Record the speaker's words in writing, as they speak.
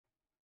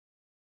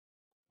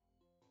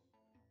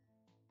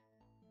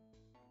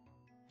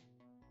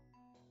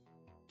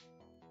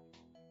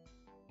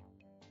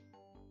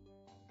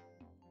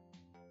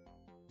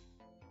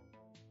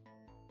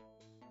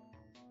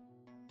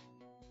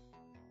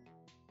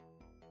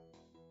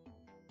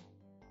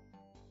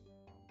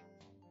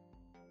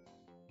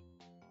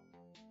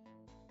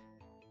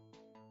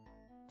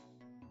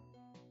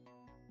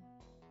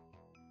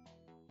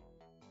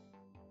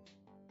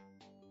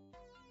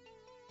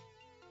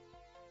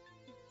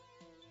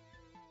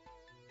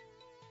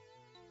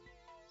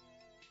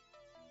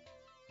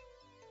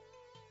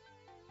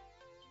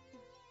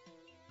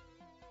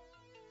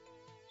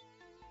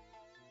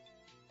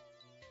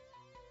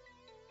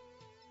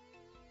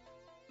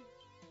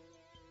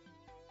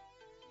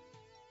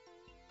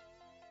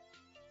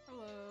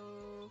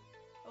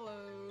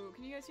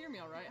guys hear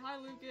me alright? Hi,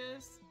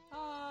 Lucas.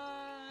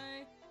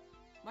 Hi.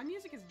 My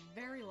music is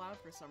very loud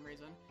for some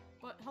reason.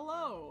 But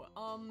hello,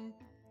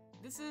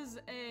 this is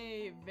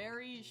a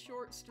very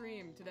short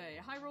stream today.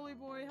 Hi, Rolly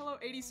Boy. Hello,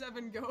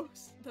 87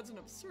 ghosts. That's an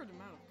absurd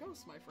amount of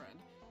ghosts, my friend.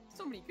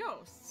 So many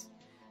ghosts.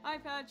 Hi,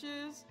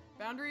 Patches.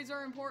 Boundaries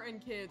are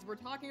important, kids. We're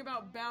talking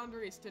about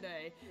boundaries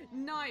today.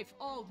 Knife,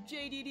 Alt,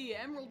 JDD,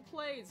 Emerald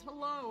Plays.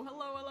 Hello,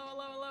 hello, hello,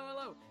 hello, hello,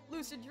 hello.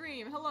 Lucid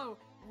Dream. Hello.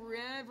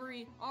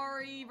 Reverie,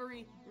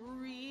 Reverie,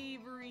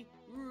 Reverie,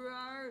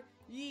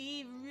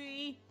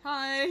 Reverie.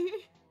 Hi.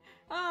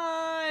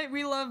 Hi.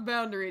 We love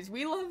boundaries.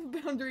 We love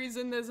boundaries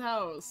in this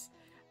house.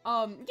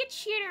 Get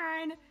shit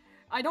on.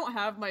 I don't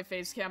have my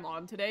face cam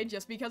on today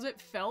just because it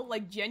felt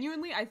like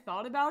genuinely I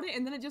thought about it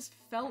and then it just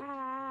felt.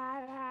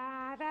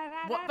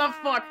 What the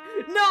fuck?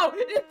 No!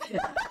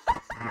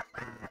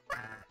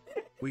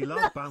 We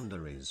love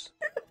boundaries.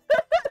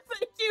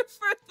 Thank you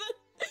for the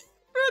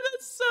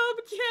sub,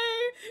 K!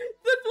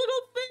 The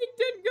little thing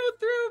didn't go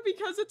through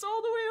because it's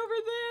all the way over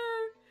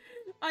there!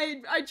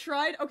 I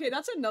tried- okay,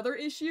 that's another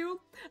issue.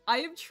 I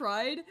have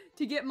tried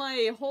to get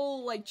my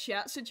whole, like,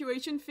 chat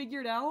situation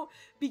figured out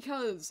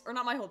because- or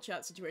not my whole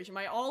chat situation,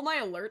 all my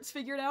alerts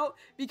figured out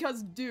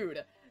because,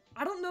 dude,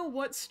 I don't know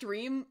what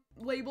Stream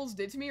Labels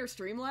did to me, or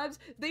Streamlabs.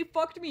 They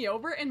fucked me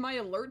over and my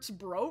alerts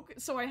broke,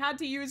 so I had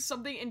to use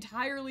something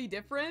entirely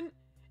different.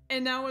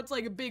 And now it's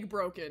like big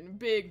broken.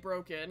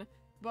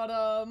 But,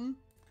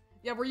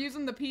 yeah, we're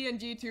using the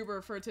PNG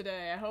tuber for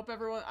today. I hope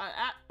everyone-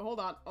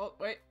 hold on. Oh,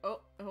 wait. Oh,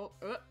 hold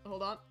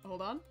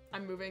on.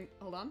 I'm moving.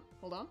 Hold on.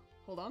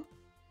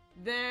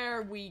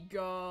 There we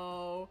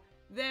go.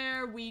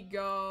 There we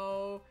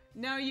go.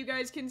 Now you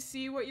guys can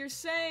see what you're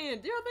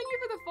saying. Yo, thank you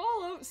for the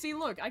follow. See,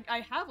 look,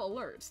 I have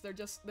alerts. They're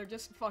just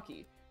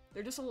fucky.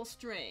 They're just a little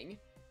string.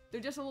 They're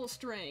just a little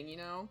string, you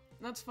know?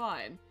 That's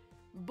fine.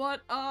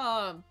 But,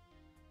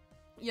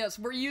 yes,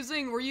 we're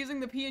using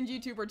the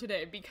PNG tuber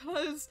today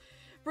because,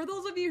 for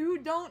those of you who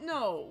don't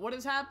know what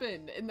has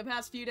happened in the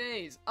past few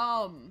days,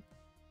 so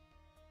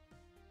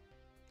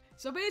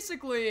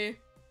basically,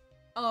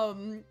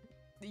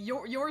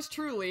 yours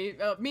truly,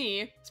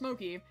 me,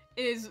 Smokee,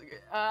 is,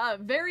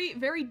 very,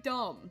 very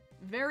dumb.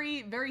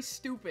 Very, very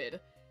stupid.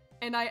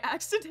 And I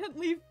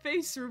accidentally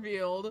face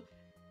revealed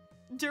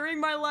during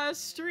my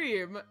last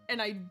stream,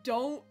 and I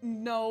don't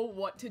know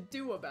what to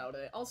do about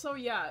it. Also,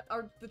 yeah,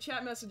 the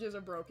chat messages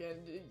are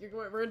broken.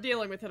 We're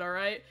dealing with it,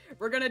 alright?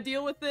 We're gonna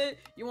deal with it.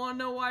 You wanna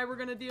know why we're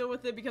gonna deal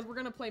with it? Because we're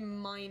gonna play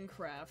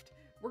Minecraft.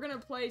 We're gonna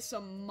play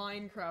some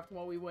Minecraft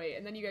while we wait,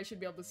 and then you guys should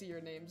be able to see your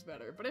names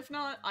better. But if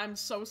not, I'm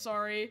so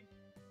sorry.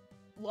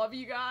 Love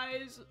you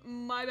guys.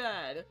 My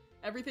bad.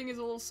 Everything is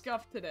a little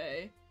scuffed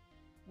today.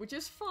 Which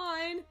is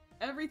fine.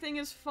 Everything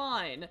is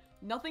fine.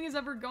 Nothing has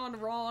ever gone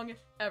wrong,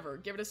 ever.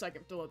 Give it a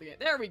second to load the game.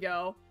 There we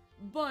go.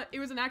 But it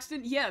was an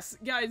accident. Yes,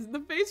 guys,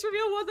 the face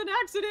reveal was an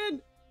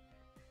accident.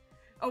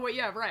 Oh, wait,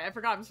 yeah, right. I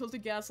forgot. I'm supposed to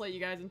gaslight you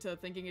guys into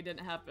thinking it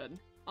didn't happen.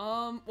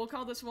 We'll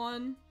call this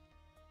one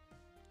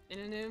In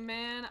a New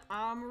Man,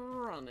 I'm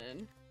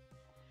Running.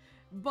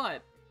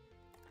 But,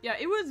 yeah,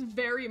 it was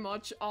very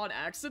much on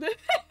accident.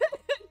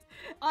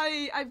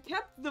 I've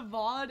kept the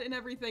VOD and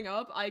everything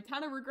up. I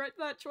kind of regret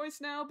that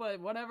choice now, but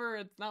whatever.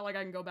 It's not like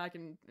I can go back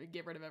and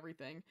get rid of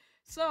everything.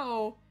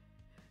 So,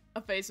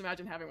 a face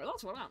imagine having one.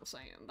 That's what I'm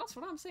saying. That's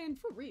what I'm saying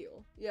for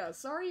real. Yeah,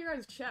 sorry your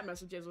guys' chat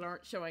messages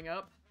aren't showing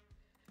up.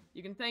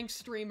 You can thank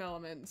Stream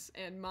Elements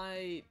and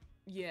my...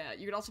 yeah,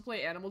 you can also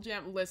play Animal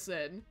Jam.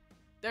 Listen,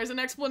 there's an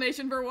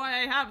explanation for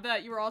why I have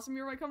that. You were awesome.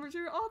 You're my comfort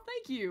here. Oh,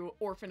 thank you,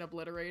 Orphan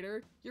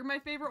Obliterator. You're my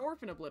favorite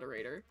Orphan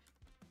Obliterator.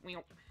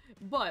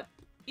 But...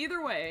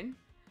 either way,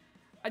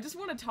 I just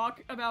want to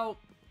talk about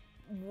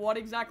what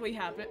exactly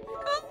happened.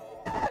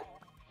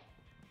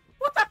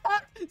 What the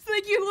fuck?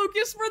 Thank you,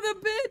 Lucas, for the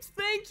bits!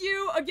 Thank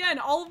you! Again,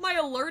 all of my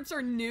alerts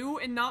are new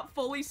and not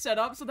fully set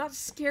up, so that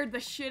scared the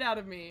shit out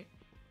of me.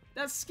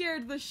 That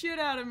scared the shit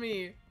out of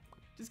me.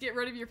 Just get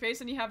rid of your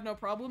face and you have no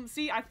problem.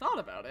 See, I thought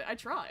about it. I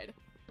tried.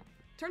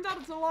 Turns out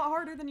it's a lot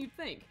harder than you'd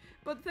think.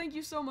 But thank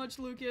you so much,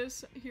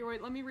 Lucas. Here,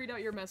 wait, let me read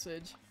out your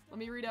message.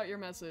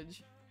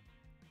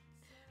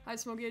 Hi,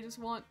 Smokey, I just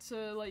want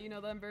to let you know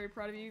that I'm very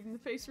proud of you, even the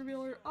face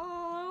revealer.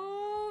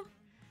 Oh,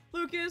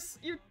 Lucas,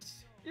 you're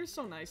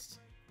so nice.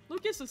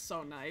 Lucas is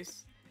so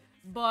nice.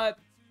 But,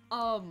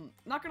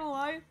 not gonna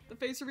lie, the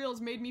face reveal has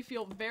made me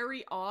feel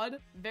very odd,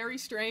 very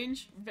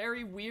strange,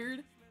 very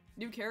weird.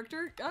 New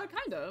character?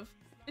 Kind of.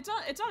 It's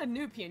not a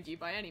new PNG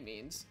by any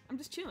means. I'm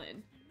just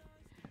chilling.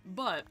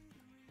 But,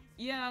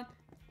 yeah,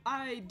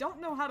 I don't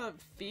know how to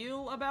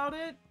feel about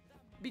it.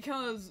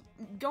 Because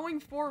going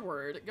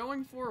forward,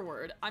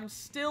 I'm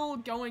still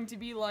going to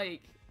be,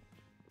 like,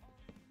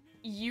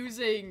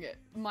 using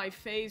my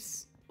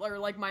face, or,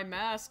 like, my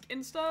mask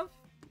and stuff.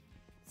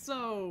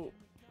 So,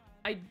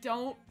 I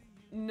don't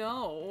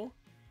know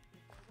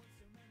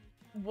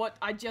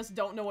I just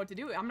don't know what to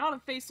do. I'm not a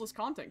faceless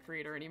content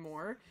creator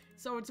anymore.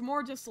 So it's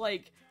more just,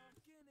 like,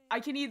 I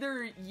can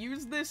either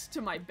use this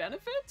to my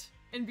benefit,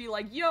 and be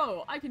like,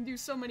 yo, I can do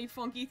so many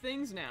funky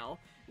things now,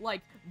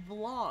 like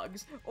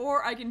vlogs,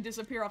 or I can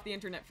disappear off the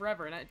internet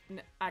forever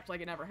and act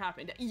like it never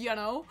happened, you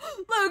know?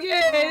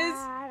 Lucas!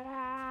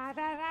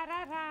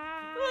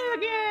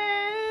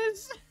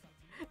 Lucas!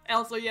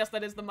 Also, yes,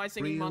 that is the My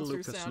Singing Real Monster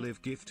Lucas sound.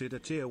 Live gifted a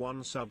tier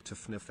 1 sub to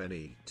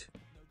FNF8.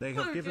 They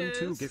have given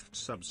 2 Lucas. gift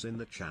subs in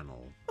the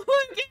channel.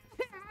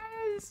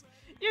 Lucas!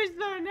 You're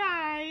so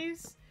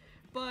nice!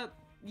 But,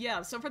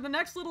 yeah, so for the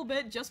next little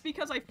bit, just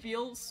because I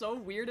feel so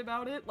weird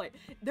about it, like,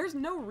 there's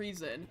no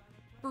reason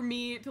for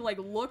me to, like,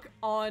 look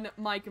on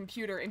my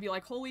computer and be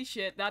like, holy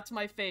shit, that's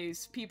my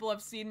face, people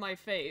have seen my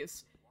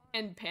face,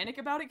 and panic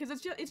about it, because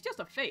it's just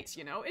a face,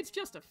 you know? It's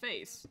just a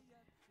face.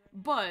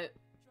 But,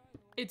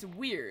 it's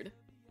weird.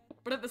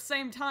 But at the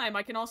same time,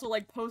 I can also,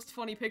 like, post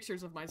funny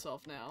pictures of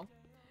myself now.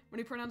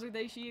 Many pronouns are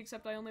they, she,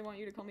 except I only want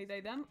you to call me they,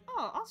 them.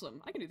 Oh,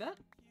 awesome. I can do that.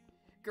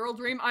 Girl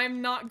Dream? I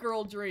am not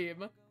Girl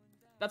Dream.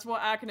 That's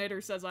what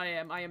Akinator says I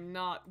am. I am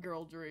not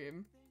Girl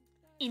Dream.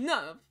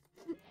 Enough!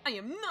 I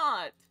am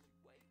not!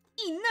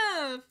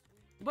 Enough!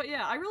 But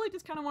yeah, I really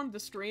just kind of wanted to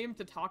stream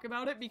to talk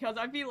about it because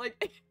I feel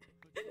like,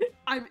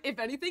 if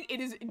anything, it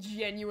is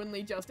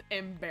genuinely just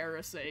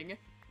embarrassing.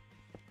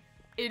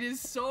 It is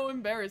so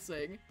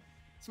embarrassing.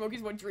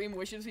 Smokey's what Dream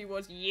wishes he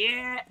was.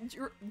 Yeah!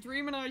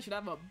 Dream and I should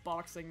have a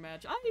boxing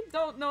match. I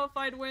don't know if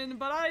I'd win,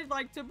 but I'd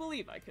like to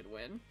believe I could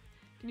win.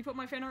 Can you put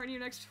my fan art in your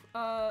next,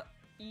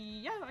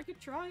 yeah, I could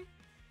try.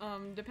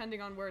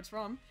 Depending on where it's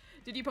from.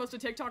 Did you post a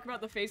TikTok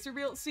about the face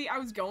reveal? See, I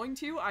was going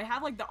to. I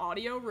had, like, the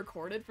audio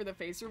recorded for the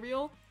face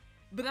reveal,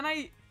 but then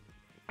I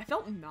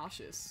felt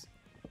nauseous.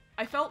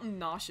 I felt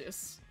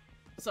nauseous,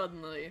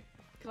 suddenly.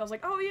 Because I was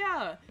like, oh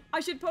yeah, I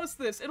should post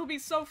this. It'll be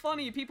so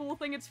funny. People will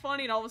think it's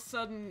funny, and all of a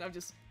sudden, I'm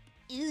just,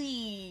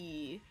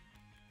 ew.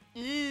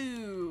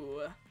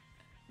 Ew.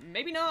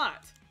 Maybe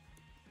not.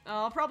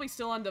 I'll probably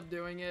still end up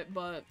doing it,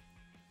 but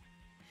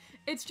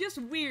it's just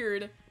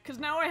weird, because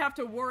now I have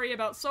to worry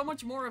about so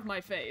much more of my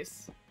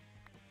face.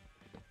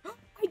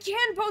 I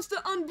can post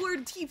the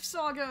unblurred teeth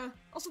saga!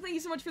 Also, thank you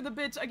so much for the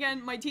bits.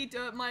 Again, my teeth,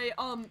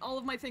 all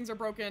of my things are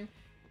broken.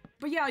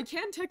 But yeah, I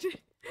can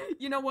technically,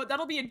 you know what,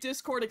 that'll be a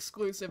Discord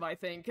exclusive, I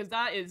think, because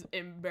that is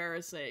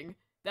embarrassing.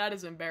 That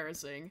is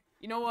embarrassing.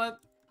 You know what?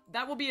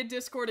 That will be a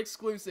Discord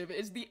exclusive,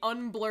 is the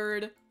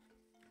unblurred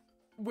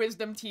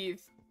wisdom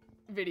teeth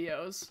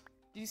videos.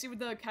 Did you see with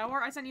the cow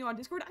art I sent you on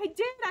Discord? I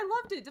did! I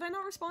loved it! Did I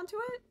not respond to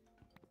it?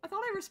 I thought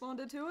I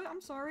responded to it.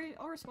 I'm sorry.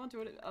 I'll respond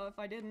to it if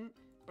I didn't.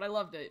 But I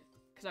loved it.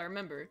 Because I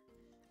remember.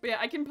 But yeah,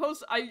 I can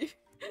post-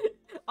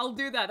 I'll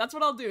do that. That's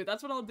what I'll do.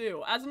 That's what I'll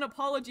do. As an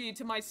apology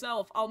to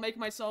myself, I'll make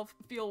myself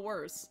feel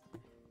worse.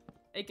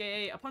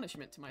 AKA a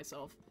punishment to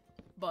myself.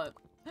 But-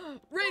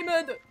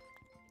 Raymond!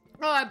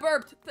 Oh, I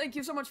burped! Thank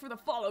you so much for the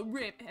follow,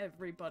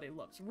 Everybody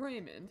loves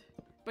Raymond.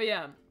 But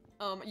yeah,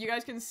 you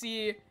guys can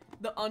see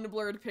the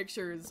unblurred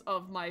pictures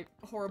of my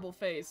horrible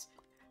face.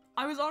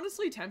 I was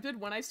honestly tempted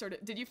when I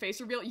started- Did you face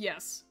reveal?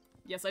 Yes.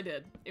 Yes, I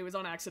did. It was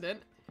on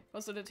accident.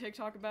 Posted a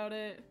TikTok about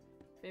it.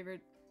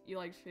 Favorite- You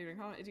liked favorite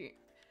comment?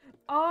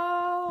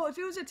 Oh, if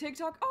it was a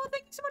TikTok- Oh,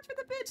 thank you so much for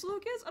the bits,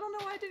 Lucas! I don't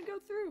know why I didn't go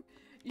through.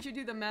 You should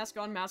do the mask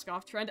on, mask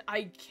off trend.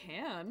 I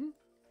can.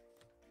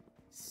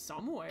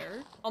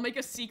 Somewhere. I'll make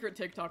a secret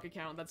TikTok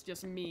account that's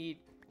just me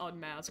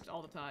unmasked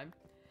all the time.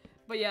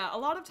 But yeah, a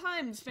lot of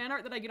times, fan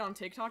art that I get on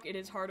TikTok, it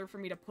is harder for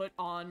me to put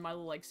on my,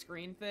 like,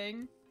 screen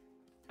thing.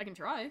 I can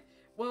try.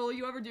 Will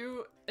you ever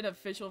do an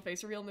official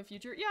face reveal in the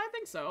future? Yeah, I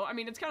think so. I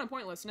mean, it's kind of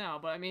pointless now,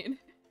 but I mean,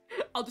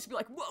 I'll just be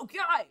like, whoa,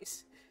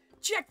 guys!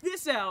 Check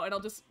this out! And I'll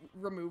just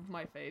remove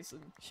my face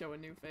and show a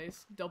new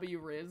face. W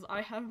Riz.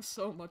 I have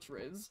so much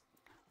Riz.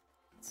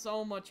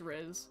 So much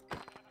Riz.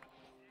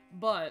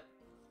 But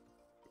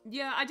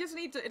yeah, I just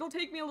need to- it'll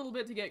take me a little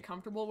bit to get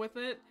comfortable with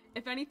it.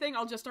 If anything,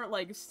 I'll just start,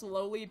 like,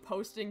 slowly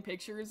posting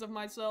pictures of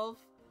myself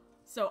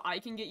so I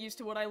can get used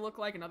to what I look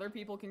like and other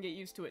people can get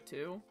used to it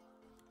too.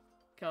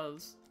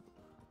 Because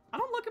I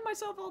don't look at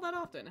myself all that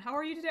often. How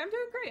are you today? I'm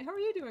doing great. How are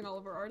you doing,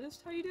 Oliver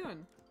Artist? How are you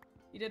doing?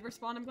 You did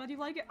respond. I'm glad you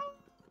like it. Oh,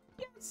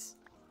 yes.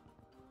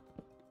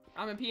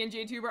 I'm a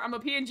PNG tuber. I'm a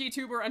PNG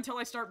tuber until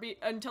I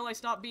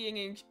stop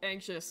being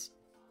anxious.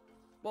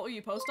 What will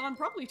you post on?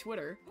 Probably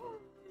Twitter.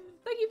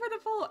 Thank you for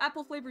the follow.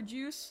 Apple flavored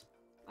juice.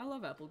 I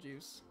love apple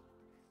juice.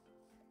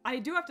 I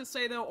do have to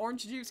say though,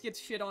 orange juice gets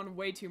shit on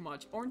way too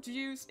much. Orange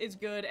juice is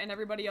good and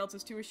everybody else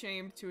is too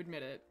ashamed to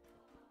admit it.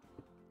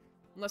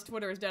 Unless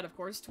Twitter is dead, of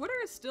course. Twitter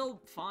is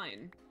still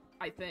fine,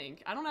 I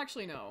think. I don't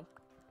actually know.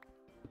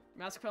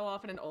 Mask fell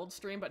off in an old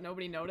stream, but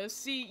nobody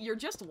noticed. See, you're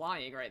just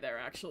lying right there,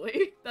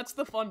 actually. That's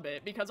the fun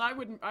bit, because I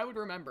would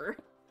remember.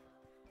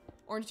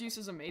 Orange juice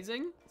is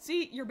amazing.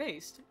 See, you're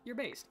based. You're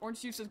based.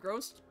 Orange juice is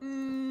gross.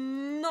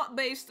 Not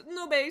based.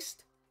 No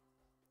based.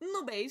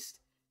 No based.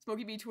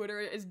 SmokeeBee Twitter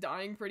is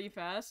dying pretty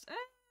fast.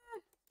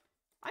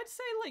 I'd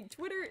say, like,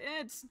 Twitter,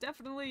 it's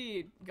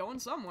definitely going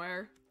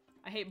somewhere.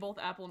 I hate both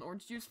apple and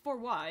orange juice. For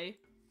why?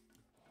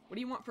 What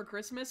do you want for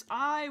Christmas?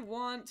 I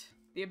want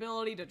the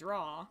ability to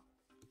draw.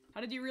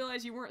 How did you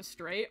realize you weren't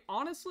straight?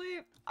 Honestly,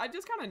 I've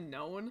just kind of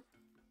known.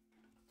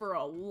 for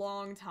a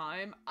long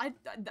time. I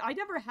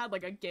never had,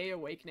 like, a gay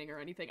awakening or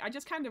anything. I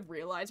just kind of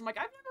realized, I'm like,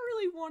 I've never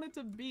really wanted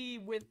to be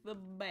with the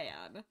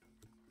man.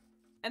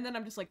 And then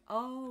I'm just like,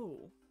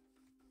 oh,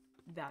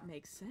 that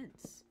makes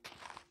sense.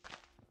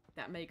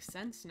 That makes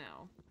sense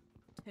now.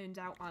 Turns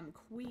out I'm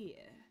queer.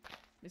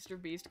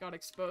 Mr. Beast got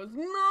exposed.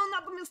 No,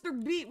 not the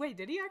Mr. Beast! Wait,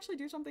 did he actually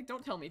do something?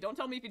 Don't tell me. Don't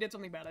tell me if he did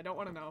something bad. I don't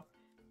want to know.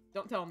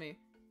 Don't tell me.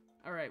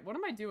 Alright, what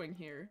am I doing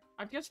here?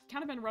 I've just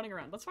kind of been running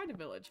around. Let's find a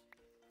village.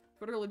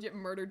 Go to a legit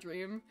murder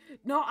dream.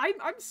 No, I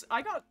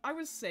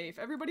was safe.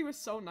 Everybody was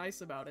so nice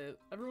about it.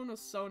 Everyone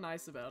was so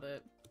nice about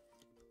it.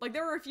 Like,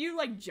 there were a few,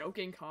 like,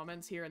 joking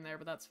comments here and there,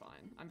 but that's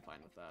fine. I'm fine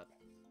with that.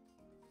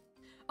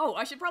 Oh,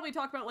 I should probably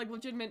talk about, like,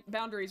 legitimate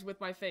boundaries with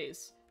my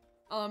face.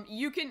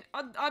 You can-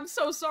 I'm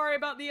so sorry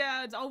about the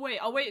ads! I'll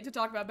wait to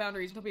talk about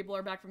boundaries until people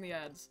are back from the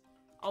ads.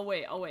 I'll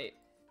wait.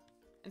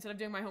 Instead of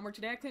doing my homework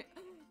today,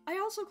 I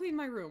also cleaned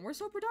my room. We're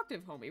so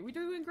productive, homie. We're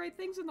doing great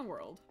things in the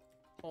world.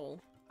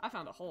 Hole. I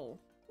found a hole.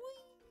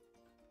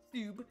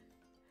 Tube.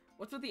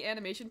 What's with the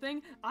animation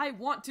thing? I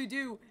want to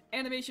do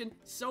animation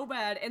so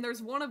bad, and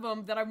there's one of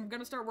them that I'm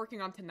gonna start working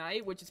on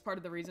tonight, which is part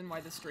of the reason why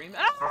this stream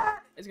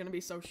is gonna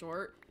be so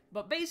short.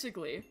 But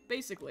basically,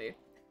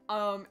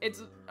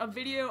 it's a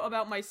video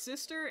about my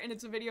sister, and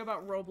it's a video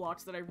about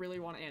Roblox that I really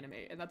want to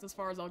animate, and that's as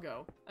far as I'll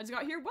go. I just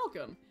got here,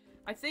 welcome!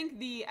 I think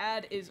the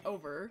ad is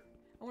over.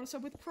 I want to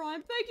sub with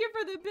Prime. Thank you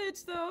for the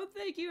bits, though!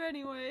 Thank you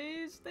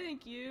anyways!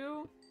 Thank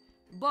you!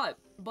 But,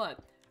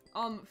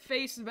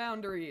 face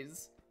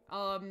boundaries.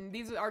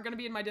 These are gonna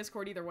be in my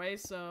Discord either way,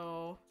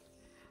 so...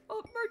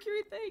 Oh,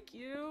 Mercury, thank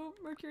you!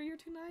 Mercury, you're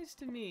too nice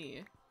to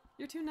me.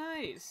 You're too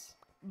nice.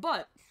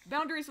 But,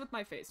 boundaries with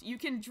my face. You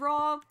can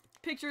draw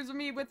pictures of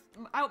me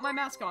without my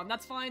mask on.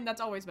 That's fine. That's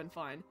always been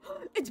fine.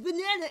 It's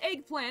Banana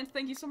Eggplant!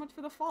 Thank you so much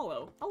for the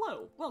follow.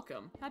 Hello.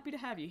 Welcome. Happy to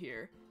have you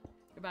here.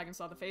 Go back and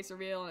saw the face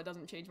reveal, and it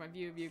doesn't change my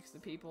view of you because the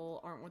people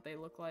aren't what they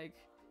look like.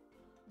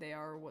 They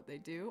are what they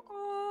do.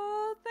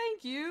 Oh,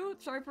 thank you.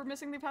 Sorry for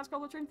missing the past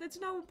couple of streams. It's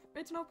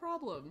no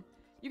problem.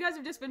 You guys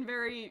have been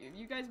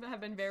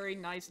very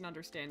nice and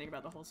understanding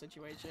about the whole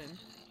situation.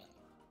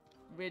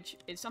 Which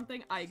is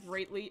something I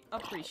greatly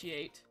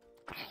appreciate.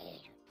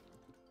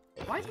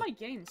 Why is my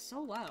game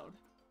so loud?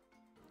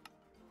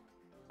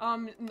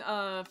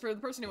 For the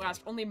person who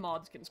asked, only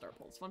mods can start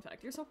polls. Fun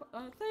fact. You're so,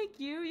 thank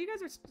you. You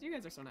guys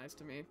are so nice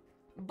to me.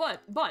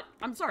 But,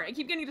 I'm sorry, I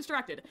keep getting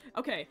distracted.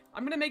 Okay,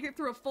 I'm gonna make it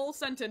through a full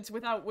sentence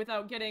without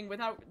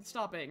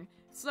stopping.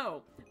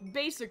 So,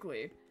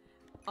 basically,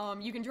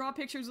 you can draw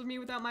pictures of me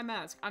without my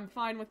mask. I'm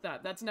fine with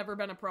that. That's never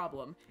been a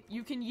problem.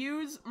 You can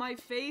use my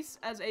face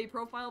as a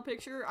profile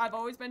picture. I've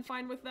always been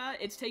fine with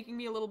that. It's taking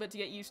me a little bit to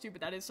get used to,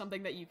 but that is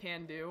something that you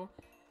can do.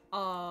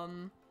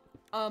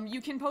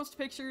 You can post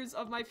pictures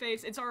of my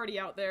face. It's already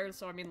out there,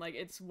 so I mean, like,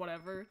 it's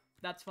whatever.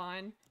 That's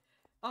fine.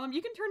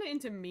 You can turn it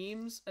into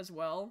memes as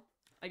well,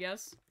 I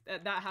guess. I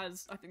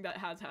think that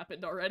has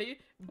happened already,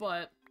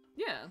 but,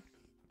 yeah.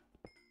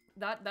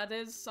 That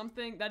is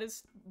something,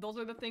 those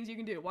are the things you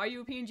can do. Why are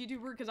you a PNG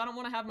tuber? Because I don't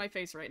want to have my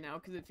face right now,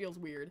 because it feels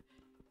weird.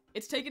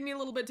 It's taken me a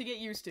little bit to get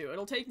used to.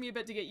 It'll take me a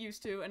bit to get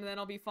used to, and then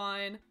I'll be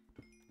fine.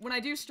 When I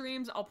do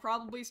streams, I'll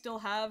probably still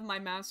have my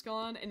mask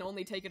on and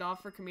only take it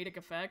off for comedic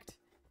effect.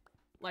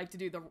 Like to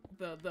do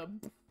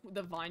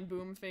the Vine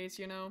Boom face,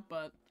 you know?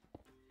 But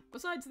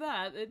besides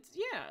that,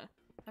 yeah.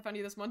 I found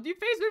you this month. You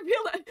face reveal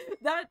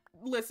that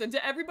listen,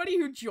 to everybody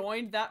who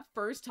joined that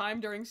first time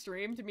during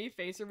stream to me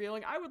face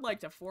revealing, I would like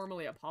to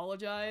formally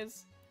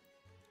apologize.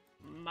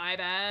 My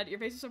bad. Your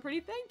face is so pretty.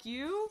 Thank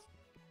you.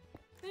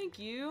 Thank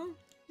you.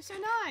 You're so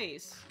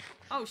nice.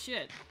 Oh,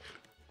 shit.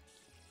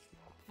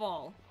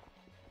 Fall.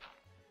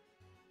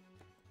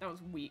 That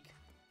was weak.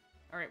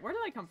 Alright, where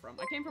did I come from?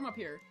 I came from up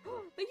here.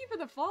 Thank you for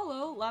the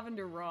follow,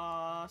 Lavender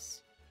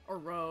Ross. Or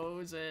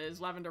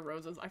Roses. Lavender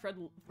Roses. I read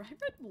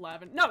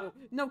Lavender. No!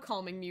 No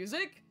calming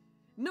music!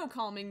 No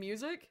calming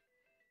music!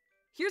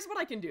 Here's what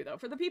I can do, though.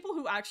 For the people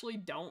who actually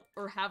don't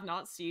or have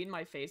not seen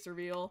my face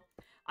reveal,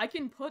 I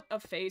can put a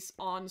face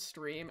on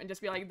stream and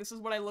just be like, this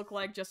is what I look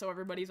like, just so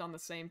everybody's on the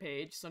same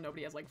page, so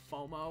nobody has, like,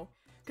 FOMO.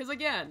 Because,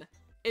 again,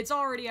 it's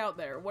already out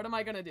there. What am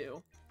I gonna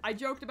do? I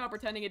joked about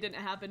pretending it didn't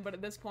happen, but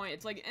at this point,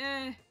 it's like,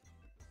 eh.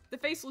 The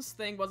faceless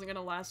thing wasn't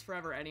gonna last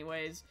forever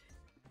anyways.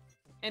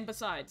 And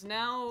besides,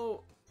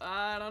 now,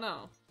 I don't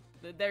know.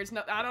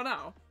 I don't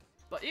know.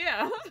 But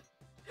yeah.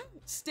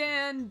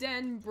 Stan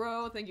Den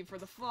Bro, thank you for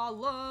the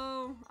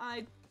follow.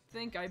 I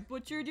think I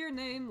butchered your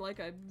name like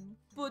I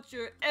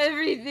butcher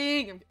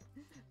everything.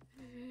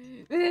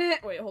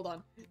 Wait, hold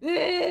on.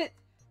 Okay,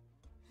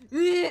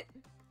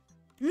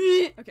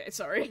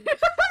 sorry.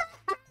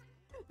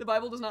 The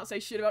Bible does not say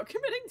shit about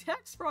committing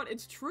tax fraud.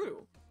 It's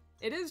true.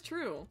 It is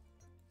true.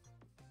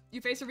 You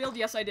face revealed?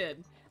 Yes, I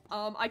did.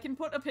 I can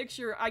put a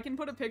picture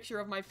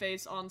of my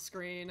face on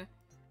screen.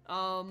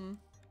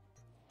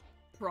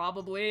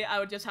 Probably. I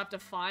would just have to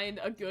find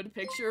a good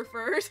picture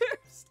first.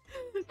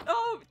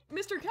 Oh,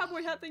 Mr.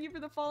 Cowboy Hat, thank you for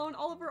the follow, and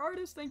Oliver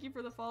Artist, thank you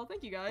for the follow.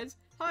 Thank you, guys.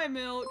 Hi,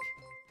 Milk.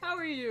 How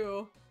are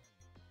you?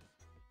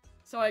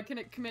 So I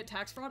can commit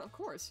tax fraud? Of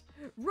course.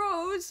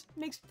 Rose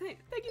makes, thank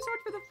you so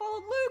much for the follow.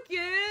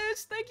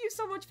 Lucas! Thank you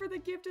so much for the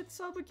gifted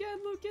sub again,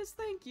 Lucas.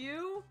 Thank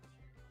you.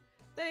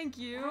 Thank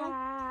you.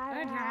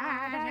 My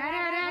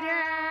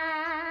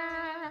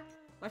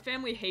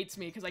family hates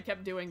me because I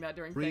kept doing that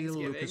during Real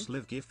Thanksgiving. Lucas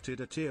Live gifted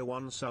a tier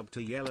 1 sub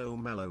to Yellow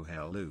Mellow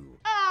Hello.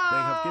 Oh, They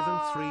have given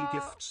 3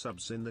 gift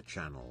subs in the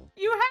channel.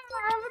 You have!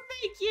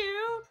 Thank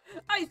you!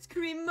 Ice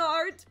Cream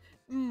Mart!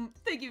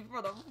 Thank you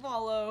for the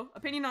follow.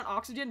 Opinion on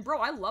oxygen? Bro,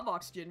 I love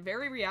oxygen.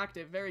 Very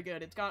reactive. Very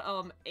good. It's got,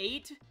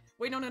 8?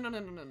 Wait, no.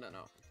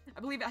 I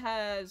believe it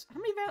has... How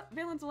many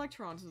valence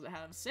electrons does it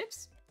have?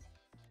 6?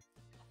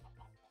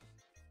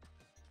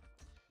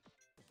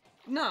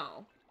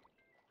 No.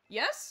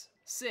 Yes?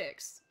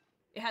 6.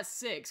 It has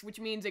 6, which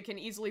means it can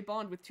easily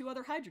bond with 2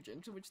 other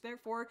hydrogens, which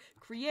therefore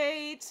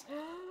creates...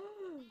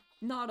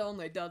 Not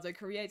only does it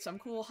create some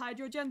cool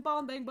hydrogen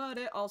bonding, but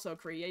it also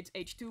creates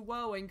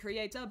H2O and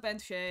creates a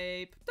bent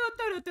shape.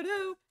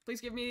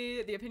 Please give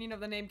me the opinion of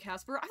the name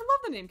Casper. I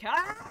love the name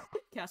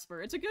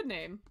Casper. It's a good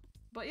name.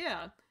 But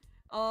yeah.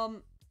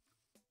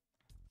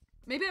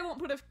 Maybe I won't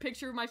put a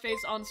picture of my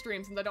face on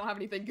stream since I don't have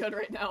anything good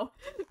right now.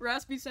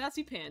 Raspy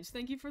Sassy Pants,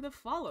 thank you for the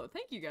follow.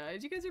 Thank you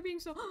guys. You guys are being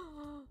so...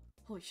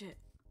 Holy shit.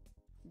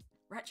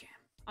 Rat Jam.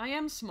 I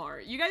am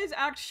smart. You guys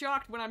act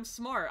shocked when I'm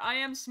smart. I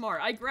am smart.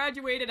 I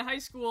graduated high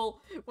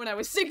school when I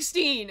was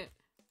 16!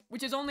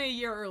 Which is only a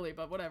year early,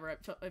 but whatever.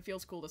 It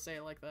feels cool to say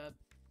it like that.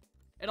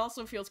 It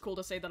also feels cool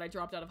to say that I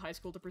dropped out of high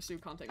school to pursue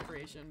content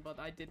creation, but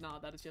I did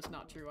not. That is just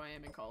not true. I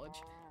am in college.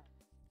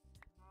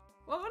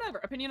 Well, whatever.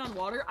 Opinion on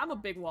water? I'm a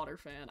big water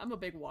fan. I'm a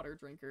big water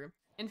drinker.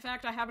 In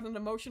fact, I have an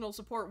emotional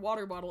support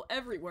water bottle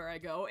everywhere I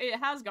go. It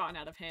has gotten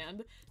out of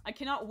hand. I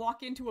cannot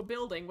walk into a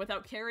building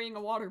without carrying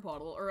a water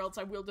bottle, or else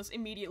I will just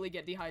immediately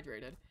get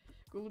dehydrated.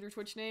 Googled your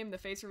Twitch name, the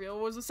face reveal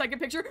was the second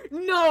picture.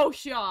 No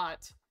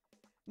shot!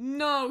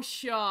 No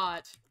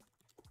shot!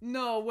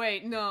 No,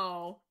 wait,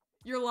 no.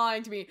 You're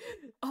lying to me.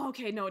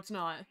 Okay, no, it's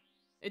not.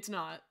 It's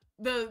not.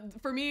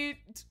 For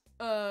me,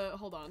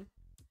 hold on.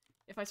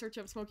 If I search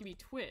up SmokeeBee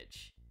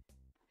Twitch...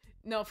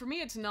 No, for me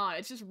it's not.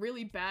 It's just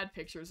really bad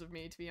pictures of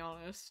me, to be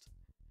honest.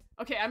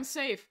 Okay, I'm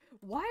safe.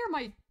 Why are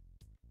my...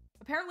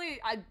 Apparently,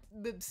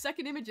 the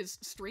second image is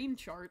stream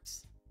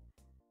charts.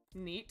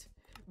 Neat.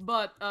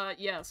 But,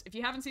 yes. If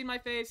you haven't seen my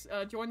face,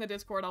 join the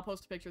Discord. I'll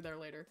post a picture there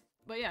later.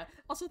 But yeah.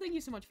 Also, thank you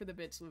so much for the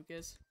bits,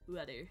 Lucas.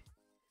 What do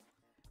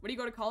you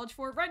go to college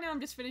for? Right now, I'm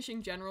just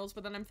finishing generals,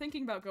 but then I'm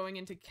thinking about going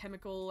into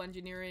chemical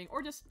engineering,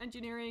 or just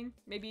engineering,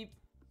 maybe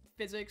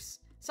physics.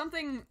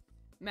 Something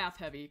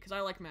math-heavy, because I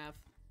like math.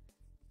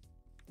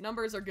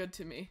 Numbers are good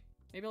to me.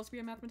 Maybe I'll just be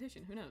a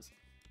mathematician, who knows?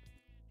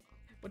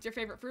 What's your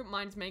favorite fruit?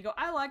 Mine's mango.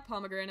 I like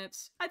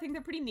pomegranates. I think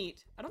they're pretty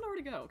neat. I don't know where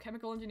to go.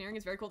 Chemical engineering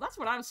is very cool. That's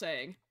what I'm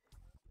saying.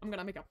 I'm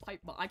gonna make a pipe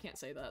bomb. I can't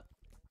say that.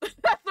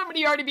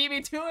 Somebody already beat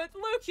me to it.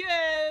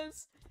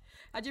 Lucas!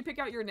 How'd you pick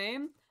out your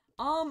name?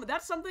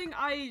 That's something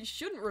I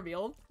shouldn't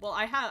reveal. Well,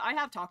 I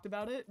have talked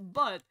about it,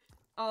 but,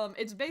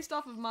 it's based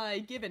off of my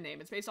given name.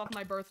 It's based off of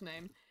my birth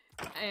name.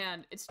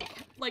 And it's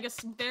like a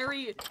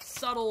very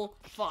subtle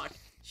fuck.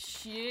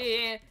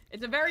 Shit.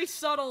 It's a very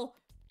subtle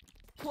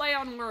play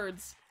on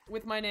words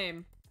with my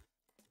name.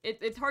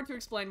 It's hard to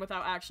explain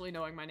without actually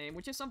knowing my name,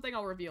 which is something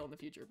I'll reveal in the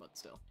future, but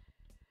still.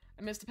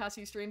 I missed the past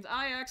few streams.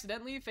 I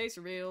accidentally face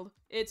revealed.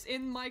 It's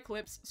in my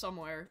clips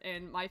somewhere,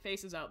 and my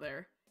face is out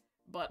there.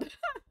 But,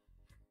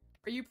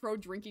 are you pro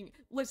drinking?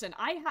 Listen,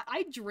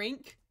 I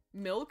drink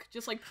milk,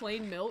 just like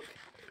plain milk,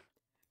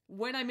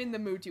 when I'm in the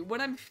mood to.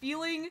 When I'm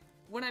feeling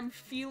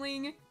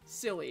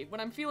silly. When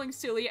I'm feeling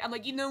silly, I'm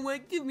like, you know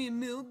what, give me a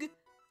milk.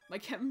 My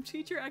chem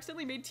teacher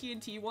accidentally made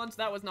TNT once.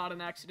 That was not an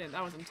accident.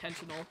 That was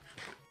intentional.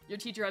 Your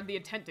teacher had the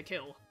intent to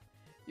kill.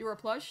 You were a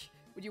plush?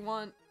 Would you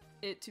want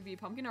it to be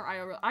pumpkin or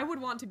IRL? I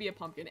would want to be a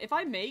pumpkin. If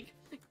I make...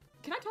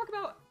 Can I talk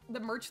about the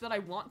merch that I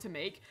want to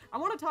make? I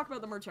want to talk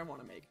about the merch I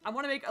want to make. I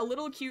want to make a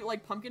little cute,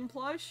 like, pumpkin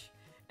plush.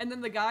 And then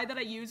the guy that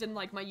I use in,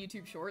 like, my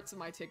YouTube shorts and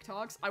my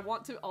TikToks, I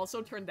want to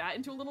also turn that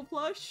into a little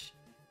plush.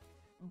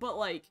 But,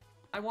 like,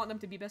 I want them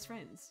to be best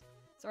friends.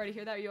 Sorry to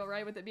hear that. Are you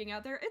alright with it being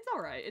out there? It's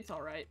alright. It's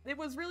alright. It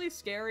was really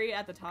scary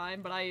at the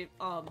time, but I've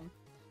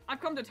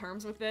come to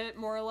terms with it,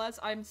 more or less.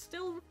 I'm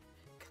still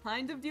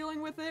kind of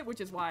dealing with it, which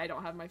is why I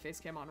don't have my face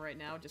cam on right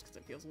now, just because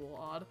it feels a little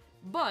odd.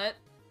 But,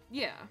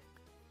 yeah.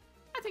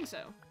 I think so.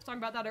 I was talking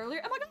about that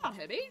earlier. Oh my god,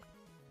 Heavy!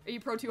 Are you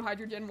pro 2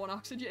 hydrogen, 1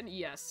 oxygen?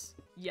 Yes.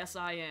 Yes,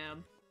 I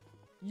am.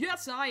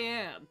 Yes, I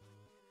am!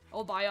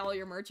 I'll buy all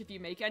your merch if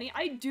you make any.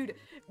 Dude,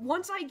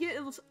 once I get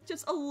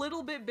just a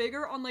little bit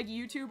bigger on, like,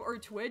 YouTube or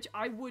Twitch,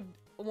 I would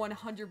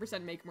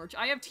 100% make merch.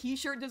 I have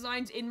t-shirt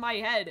designs in my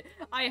head.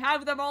 I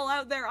have them all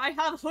out there. I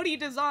have hoodie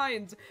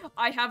designs.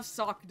 I have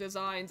sock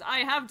designs. I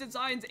have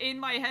designs in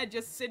my head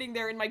just sitting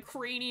there in my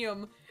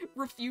cranium,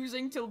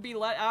 refusing to be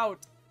let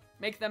out.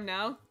 Make them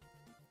now?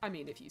 I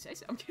mean, if you say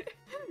so. I'm kidding.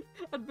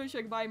 I'd wish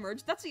I could buy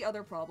merch. That's the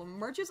other problem.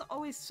 Merch is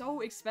always so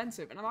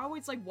expensive, and I'm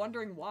always, like,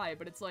 wondering why,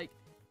 but it's like...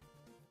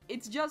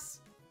 It's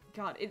just...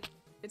 God,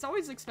 it's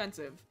always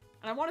expensive.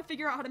 And I want to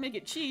figure out how to make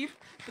it cheap,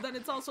 but then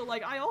it's also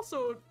like, I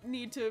also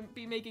need to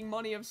be making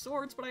money of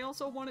sorts, but I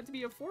also want it to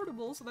be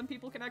affordable so then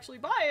people can actually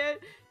buy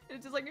it. And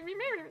it's just like,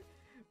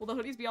 will the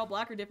hoodies be all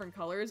black or different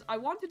colors? I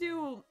want to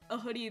do a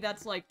hoodie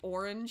that's like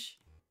orange,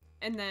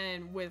 and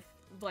then with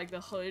like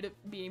the hood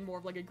being more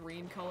of like a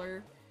green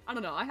color. I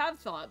don't know, I have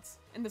thoughts.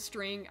 And the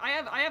string, I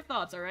have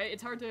thoughts, alright?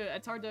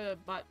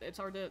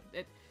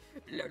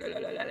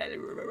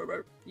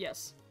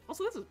 Yes.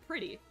 Also, this is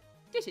pretty.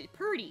 This is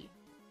pretty.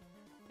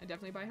 I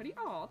definitely buy a hoodie.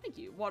 Oh, thank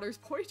you. Water's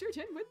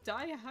poison with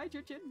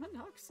dihydrogen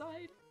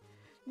monoxide.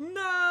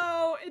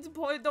 No!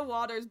 The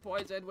water's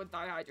poisoned with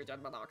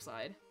dihydrogen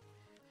monoxide.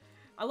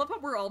 I love how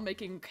we're all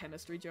making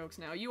chemistry jokes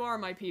now. You are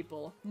my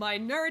people. My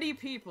nerdy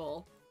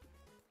people.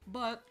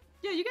 But,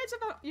 yeah, you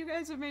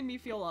guys have made me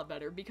feel a lot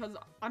better, because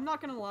I'm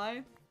not gonna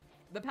lie,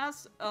 the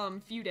past,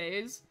 few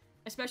days,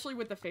 especially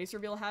with the face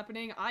reveal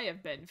happening, I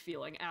have been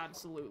feeling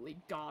absolutely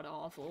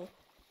god-awful.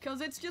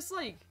 Because it's just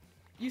like,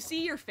 you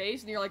see your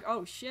face and you're like,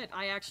 oh shit,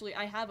 I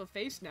have a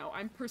face now.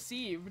 I'm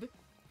perceived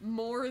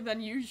more than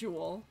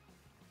usual.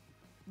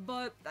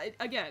 But,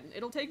 again,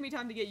 it'll take me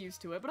time to get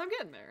used to it, but I'm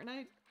getting there,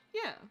 and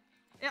yeah,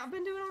 I'm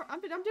doing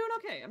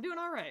okay. I'm doing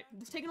alright.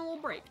 Just taking a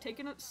little break,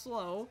 taking it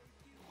slow.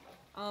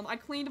 I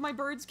cleaned my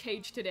bird's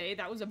cage today.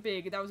 That was a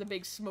big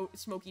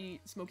Smokey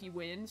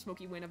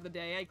win of the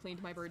day. I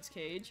cleaned my bird's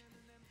cage.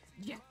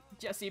 Yeah,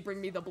 Jesse,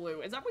 bring me the blue.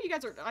 Is that what you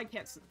guys are? I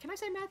can't. Can I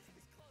say meth?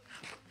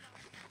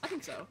 I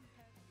think so.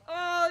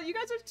 You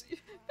guys are.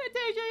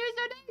 Fantasia, you're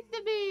so nice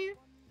to me.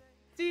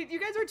 See, you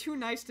guys are too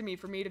nice to me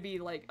for me to be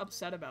like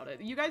upset about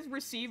it. You guys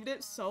received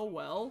it so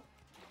well.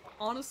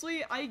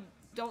 Honestly, I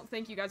don't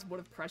think you guys would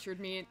have pressured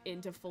me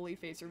into fully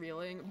face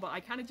revealing, but I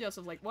kind of just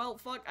was like, well,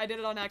 fuck, I did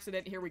it on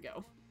accident. Here we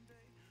go.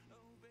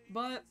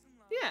 But,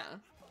 yeah.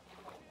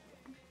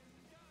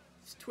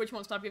 Twitch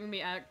won't stop giving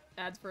me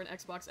ads for an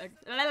Xbox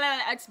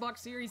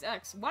Series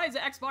X. Why is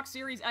it Xbox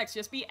Series X?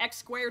 Just be X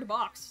squared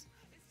box.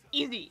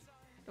 Easy.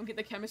 Don't get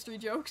the chemistry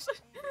jokes.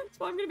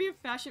 So I'm gonna be a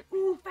fashion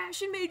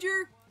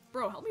major.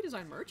 Bro, help me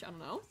design merch? I don't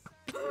know.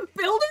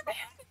 Builder Man?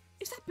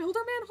 Is that Builder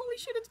Man? Holy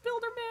shit, it's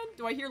Builder Man.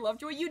 Do I hear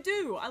Lovejoy? You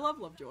do. I love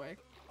Lovejoy.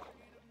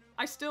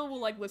 I still will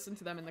like listen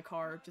to them in the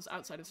car, just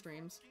outside of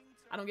streams.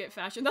 I don't get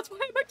fashion. That's why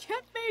I'm a chem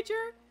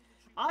major.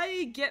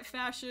 I get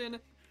fashion,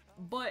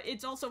 but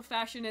it's also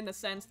fashion in the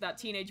sense that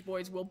teenage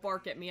boys will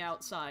bark at me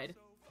outside.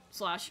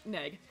 /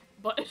 neg.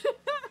 But,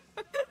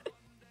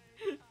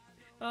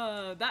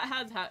 that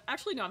has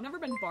actually, no, I've never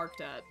been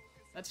barked at.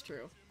 That's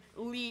true.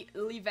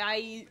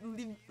 Leviale.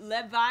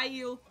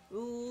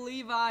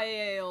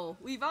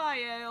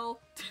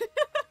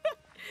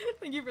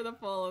 Thank you for the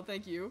follow,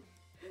 thank you.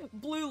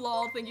 Blue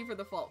lol, thank you for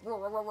the follow.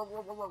 Dreamer,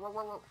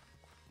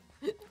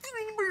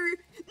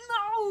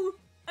 no!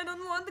 I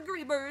don't want the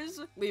Greebers.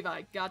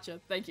 Levi,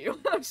 gotcha. Thank you.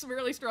 I'm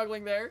really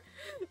struggling there.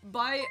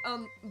 VA?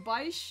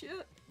 Voice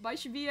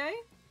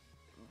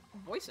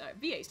actor.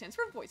 VA stands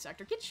for voice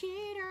actor. Get shit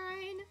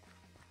on.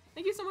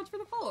 Thank you so much for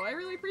the follow. I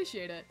really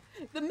appreciate it.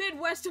 The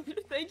Midwest.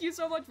 Thank you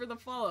so much for the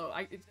follow.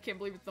 I can't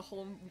believe it's the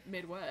whole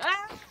Midwest.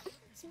 Ah!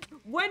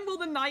 When will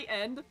the night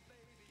end?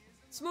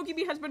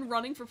 SmokeeBee has been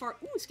running for far.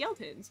 Ooh,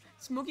 skeletons.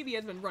 SmokeeBee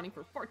has been running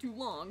for far too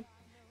long.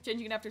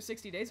 Changing it after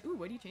 60 days. Ooh,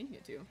 what are you changing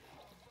it to?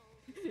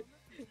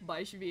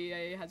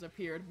 VA has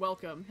appeared.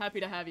 Welcome.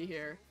 Happy to have you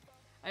here.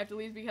 I have to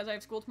leave because I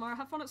have school tomorrow.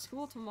 Have fun at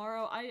school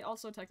tomorrow. I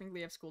also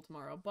technically have school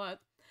tomorrow,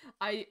 but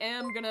I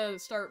am gonna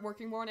start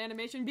working more on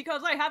animation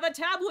because I have a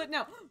tablet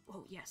now.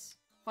 Oh, yes.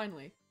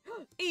 Finally.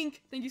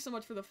 Ink, thank you so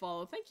much for the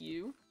follow. Thank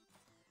you. I'm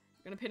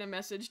gonna pin a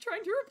message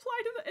trying to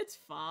reply to the- It's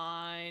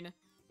fine.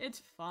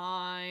 It's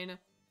fine.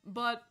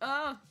 But,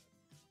 yeah,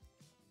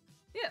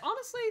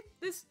 honestly,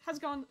 this has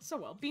gone so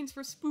well. Beans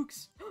for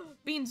spooks.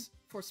 Beans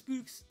for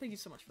spooks. Thank you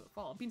so much for the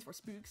follow. Beans for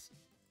spooks.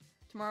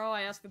 Tomorrow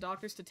I ask the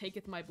doctors to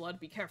taketh my blood.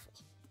 Be careful.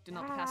 Do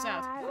not pass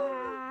out.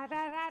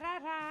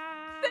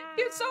 Thank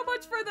you so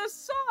much for the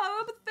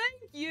sub.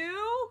 Thank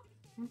you.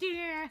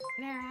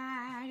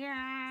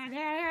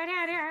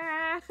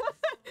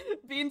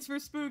 Beans for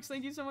spooks.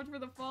 Thank you so much for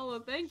the follow.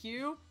 Thank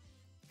you.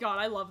 God,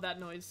 I love that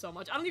noise so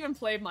much. I don't even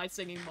play my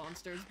singing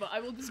monsters, but I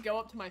will just go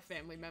up to my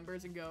family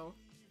members and go,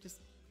 just...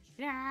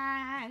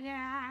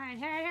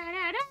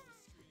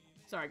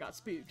 Sorry, I got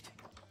spooked.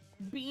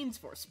 Beans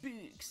for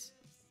spooks.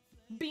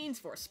 Beans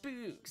for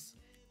spooks.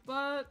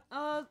 But,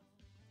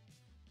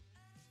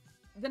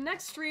 the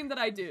next stream that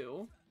I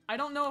do, I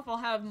don't know if I'll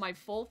have my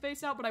full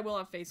face out, but I will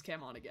have face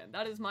cam on again.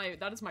 That is my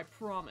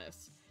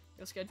promise.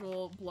 You'll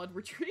schedule blood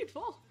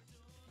retrieval.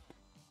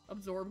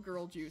 Absorb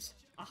girl juice.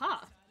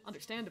 Aha!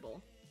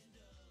 Understandable.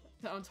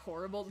 Sounds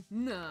horrible.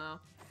 No.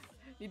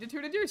 Need to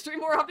tune into your stream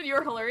more often.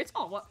 You're hilarious.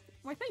 Oh, what?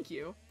 Why, thank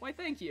you. Why,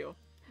 thank you.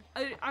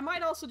 I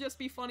might also just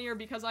be funnier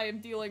because I am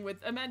dealing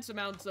with immense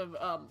amounts of,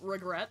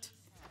 regret.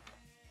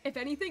 If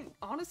anything,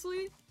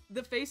 honestly,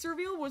 the face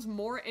reveal was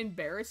more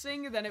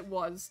embarrassing than it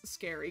was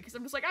scary. Because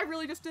I'm just like, I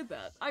really just did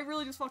that. I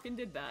really just fucking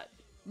did that.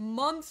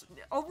 Months,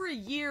 over a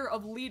year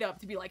of lead up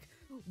to be like,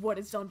 what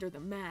is under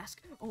the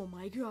mask? Oh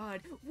my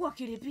god, what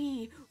could it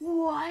be?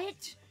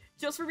 What?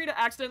 Just for me to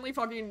accidentally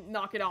fucking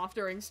knock it off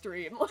during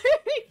stream.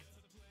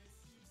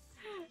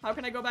 How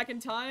can I go back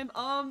in time?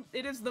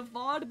 It is the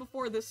VOD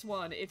before this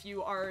one, if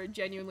you are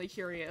genuinely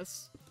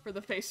curious for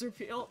the face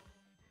reveal.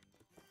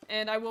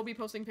 And I will be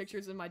posting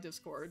pictures in my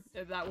Discord.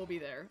 That will be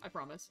there, I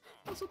promise.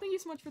 Also, thank you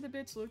so much for the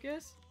bits,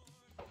 Lucas.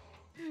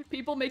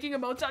 People making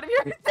emotes out of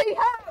here? They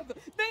have!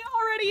 They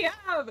already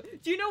have!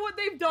 Do you know what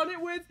they've done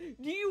it with?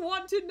 Do you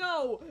want to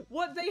know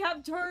what they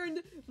have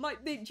turned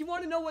do you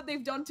want to know what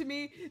they've done to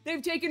me?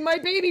 They've taken my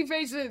baby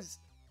faces!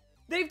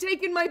 They've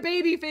taken my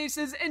baby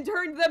faces and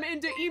turned them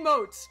into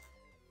emotes!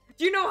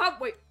 Do you know how-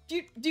 wait,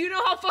 do you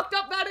know how fucked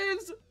up that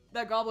is?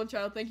 That goblin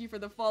child, thank you for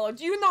the follow.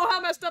 Do you know how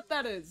messed up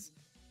that is?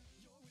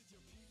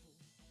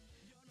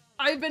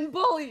 I've been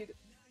bullied!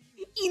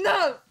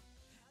 Enough!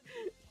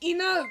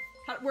 Enough!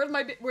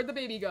 Where'd the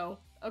baby go?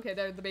 Okay,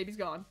 there, the baby's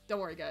gone. Don't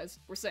worry, guys.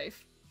 We're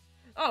safe.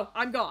 Oh,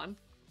 I'm gone.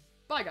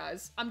 Bye,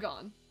 guys. I'm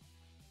gone.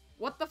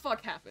 What the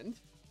fuck happened?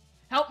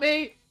 Help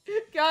me!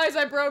 Guys,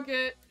 I broke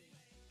it!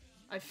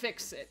 I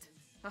fix it.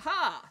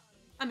 Haha!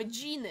 I'm a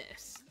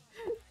genius!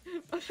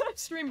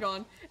 Stream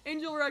gone.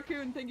 Angel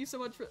Raccoon, thank you so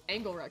much for-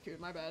 Angle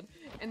Raccoon, my bad.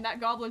 And that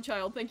goblin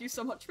child, thank you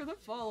so much for the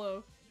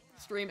follow.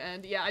 Stream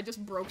end. Yeah, I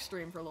just broke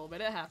stream for a little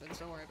bit. It happens.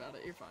 Don't worry about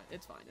it. You're fine.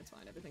 It's fine. It's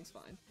fine. Everything's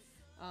fine.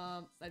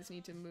 I just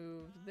need to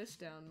move this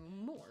down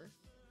more.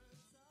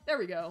 There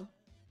we go.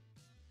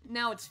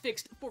 Now it's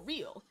fixed for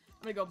real.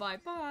 I'm gonna go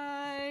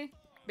bye-bye.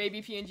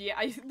 Baby PNG.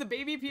 The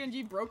baby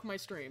PNG broke my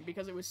stream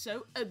because it was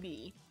so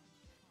ugly.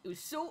 It was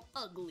so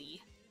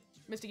ugly.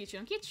 Mr.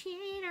 Kitchen.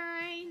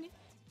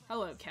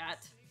 Hello,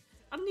 cat.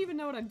 I don't even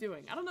know what I'm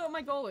doing. I don't know what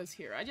my goal is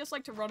here. I just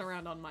like to run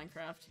around on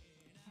Minecraft.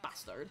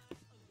 Bastard.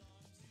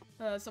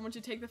 Someone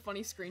should take the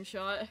funny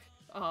screenshot.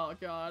 Oh,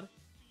 God.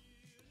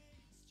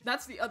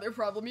 That's the other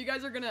problem. You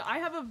guys are gonna- I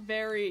have a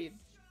very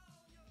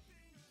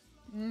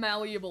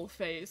malleable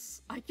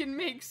face. I can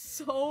make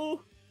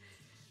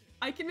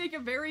a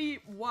very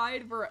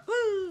wide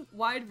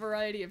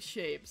variety of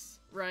shapes,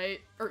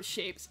 right? Or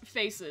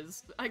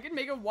faces. I can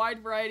make a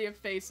wide variety of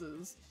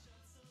faces.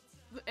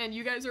 And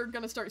you guys are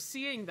gonna start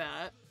seeing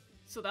that.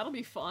 So that'll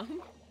be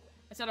fun.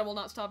 I said I will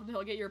not stop until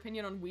I get your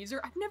opinion on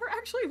Weezer. I've never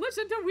actually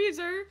listened to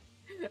Weezer.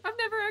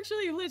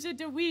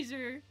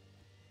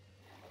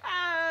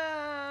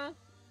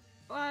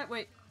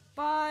 Wait.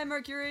 Bye,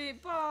 Mercury.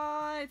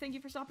 Bye. Thank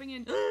you for stopping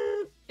in.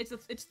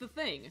 It's the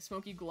thing.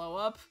 Smokey glow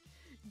up.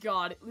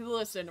 God,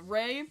 listen,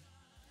 Ray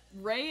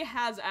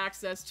has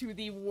access to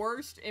the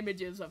worst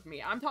images of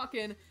me. I'm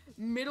talking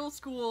middle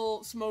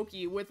school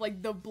Smokey with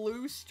like the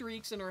blue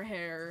streaks in her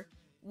hair,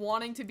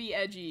 wanting to be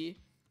edgy.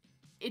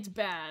 It's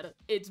bad.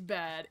 It's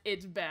bad.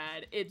 It's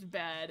bad. It's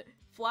bad.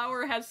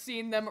 Flower has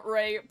seen them.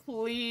 Ray,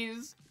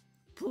 please,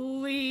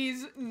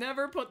 please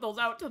never put those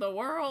out to the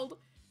world.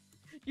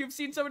 You've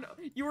seen someone-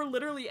 you were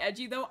literally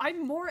edgy, though.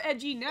 I'm more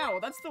edgy now.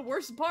 That's the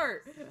worst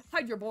part.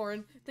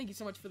 Hydraborn, thank you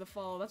so much for the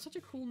follow. That's such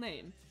a cool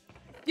name.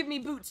 Give me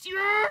boots.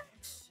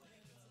 Yes!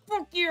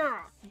 Fuck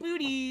yeah!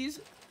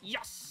 Booties.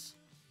 Yes!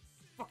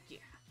 Fuck yeah.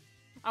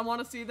 I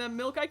want to see them.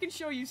 Milk, I can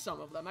show you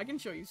some of them.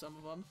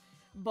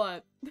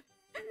 But,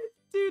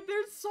 dude,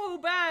 they're so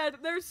bad.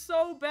 They're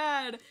so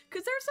bad.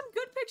 Because there's some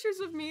good pictures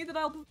of me that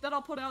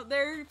I'll put out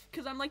there.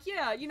 Because I'm like,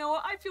 yeah, you know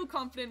what? I feel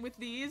confident with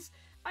these.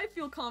 I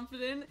feel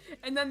confident,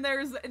 and then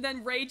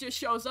Ray just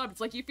shows up. It's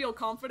like, you feel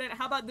confident?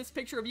 How about this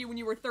picture of you when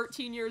you were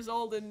 13 years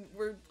old and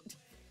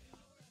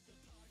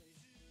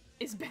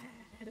it's bad.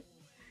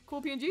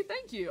 Cool PNG,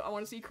 thank you. I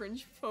want to see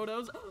cringe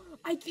photos.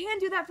 I can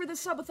do that for the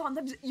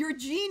subathon. You're a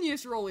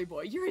genius, Rolly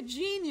Boy. You're a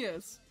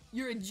genius.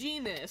 You're a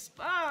genius.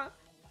 Ah!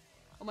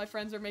 All my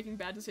friends are making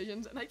bad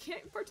decisions, and I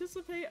can't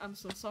participate. I'm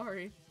so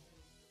sorry.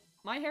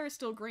 My hair is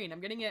still green. I'm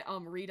getting it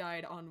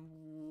re-dyed on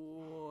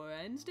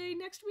Wednesday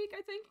next week,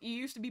 I think? It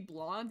used to be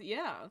blonde.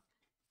 Yeah.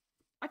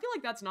 I feel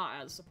like that's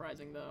not as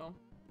surprising, though.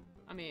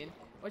 I mean,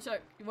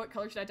 what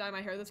color should I dye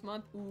my hair this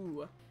month?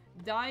 Ooh.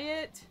 Dye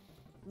it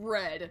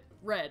red.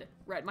 Red.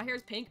 My hair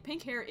is pink.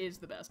 Pink hair is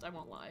the best, I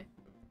won't lie.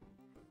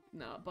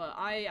 No, but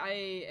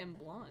I am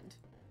blonde.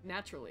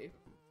 Naturally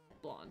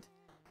blonde.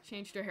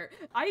 Changed her hair.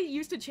 I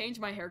used to change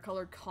my hair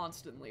color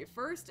constantly.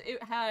 First,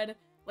 it had,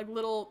 like,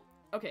 little...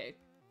 Okay.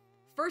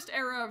 First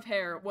era of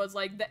hair was,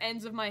 like, the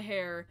ends of my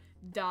hair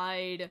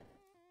dyed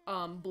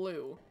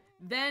blue.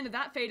 Then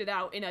that faded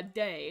out in a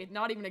day,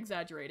 not even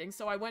exaggerating,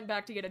 so I went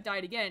back to get it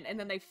dyed again, and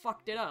then they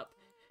fucked it up.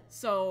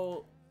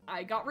 So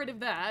I got rid of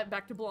that,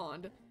 back to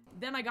blonde.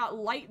 Then I got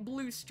light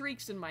blue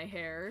streaks in my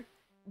hair.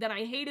 Then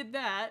I hated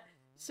that,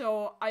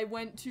 so I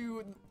went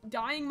to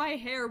dyeing my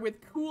hair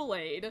with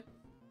Kool-Aid.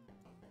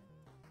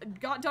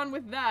 Got done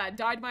with that,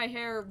 dyed my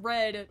hair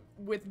red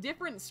with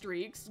different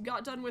streaks,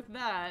 got done with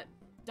that,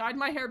 dyed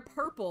my hair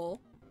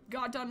purple,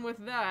 got done with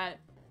that,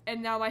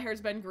 and now my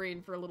hair's been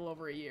green for a little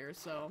over a year,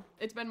 so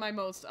it's been my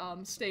most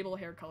stable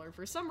hair color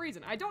for some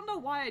reason. I don't know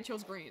why I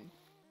chose green.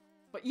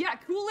 But yeah,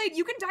 Kool-Aid,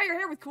 you can dye your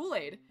hair with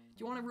Kool-Aid. Do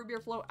you want a root beer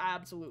flow?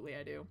 Absolutely,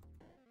 I do.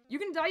 You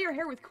can dye your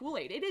hair with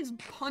Kool-Aid. It is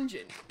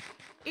pungent.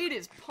 It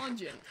is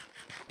pungent.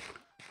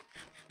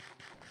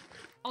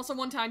 Also,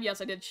 one time,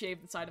 yes, I did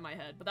shave the side of my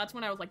head, but that's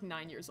when I was like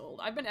 9 years old.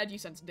 I've been edgy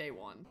since day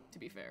one, to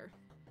be fair.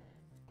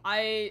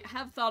 I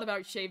have thought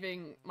about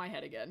shaving my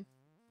head again,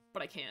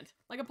 but I can't.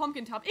 Like a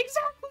pumpkin top.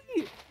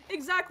 Exactly!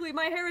 Exactly!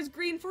 My hair is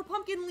green for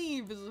pumpkin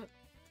leaves!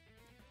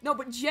 No,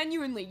 but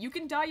genuinely, you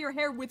can dye your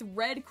hair with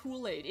red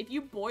Kool-Aid. If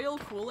you boil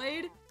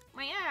Kool-Aid,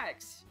 my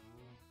axe,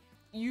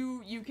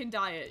 you can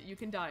dye it. You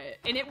can dye it.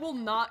 And it will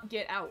not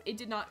get out. It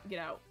did not get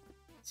out.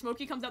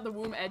 Smokey comes out the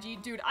womb edgy.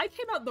 Dude, I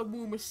came out the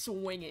womb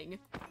swinging.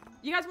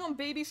 You guys want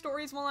baby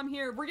stories while I'm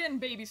here? We're getting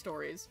baby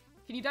stories.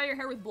 Can you dye your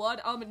hair with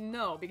blood?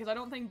 No, because I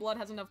don't think blood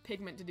has enough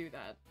pigment to do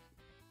that.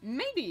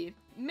 Maybe.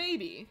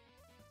 Maybe.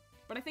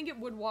 But I think it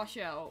would wash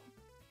out.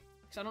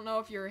 Because I don't know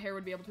if your hair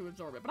would be able to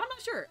absorb it. But I'm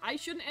not sure. I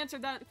shouldn't answer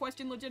that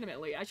question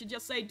legitimately. I should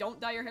just say, don't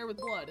dye your hair with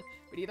blood.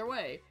 But either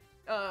way,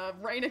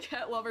 Raina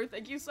Cat Lover,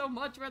 thank you so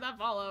much for that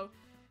follow.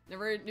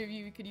 Never knew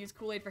you could use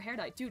Kool-Aid for hair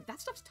dye. Dude,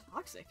 that stuff's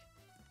toxic.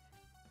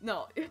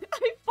 No,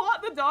 I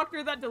fought the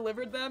doctor that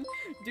delivered them.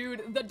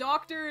 Dude, the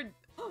doctor...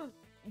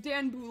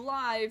 Ranboo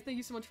Live, thank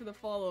you so much for the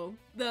follow.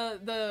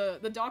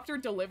 The doctor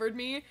delivered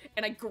me,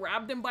 and I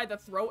grabbed him by the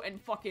throat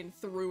and fucking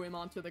threw him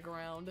onto the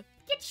ground.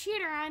 Get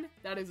shit on!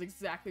 That is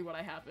exactly what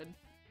happened.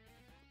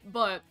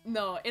 But,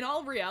 no, in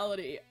all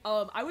reality,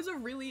 I was a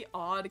really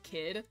odd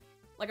kid.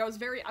 Like, I was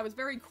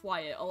very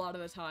quiet a lot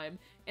of the time,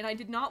 and I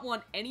did not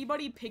want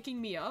anybody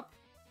picking me up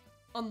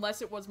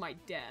unless it was my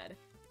dad.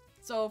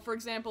 So, for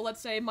example, let's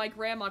say my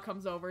grandma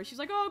comes over. She's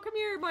like, oh, come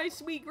here, my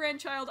sweet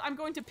grandchild. I'm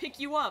going to pick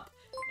you up.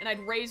 And I'd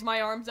raise my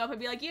arms up and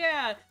be like,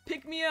 yeah,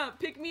 pick me up,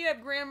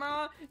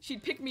 grandma.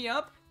 She'd pick me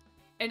up,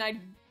 and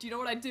do you know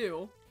what I'd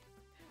do?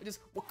 I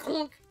just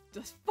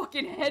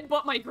fucking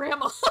headbutt my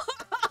grandma.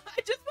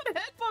 I just would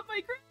headbutt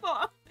my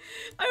grandma.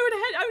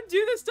 I would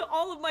do this to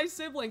all of my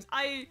siblings.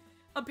 I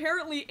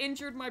apparently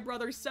injured my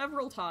brother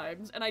several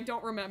times, and I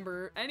don't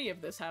remember any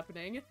of this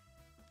happening.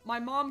 My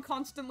mom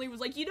constantly was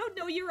like, you don't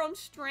know your own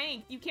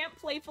strength. You can't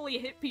playfully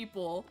hit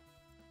people.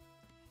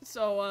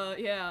 So,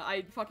 yeah,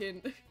 I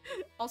fucking...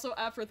 Also,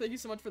 Afra, thank you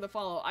so much for the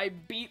follow. I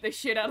beat the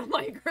shit out of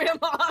my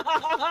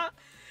grandma.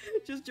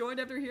 Just joined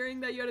after hearing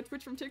that you had a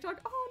Twitch from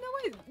TikTok. Oh, no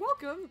way.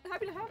 Welcome.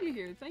 Happy to have you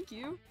here. Thank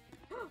you.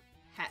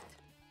 Hat.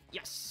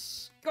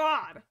 Yes.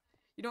 God.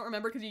 You don't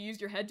remember because you used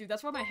your head? Dude,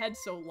 that's why my head's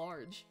so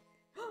large.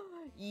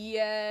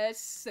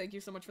 Yes. Thank you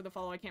so much for the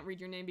follow. I can't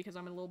read your name because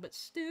I'm a little bit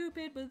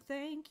stupid, but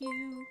thank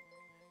you.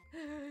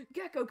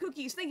 Gecko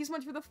Cookies, thank you so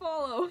much for the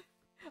follow.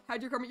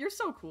 Hydrocarbon, you're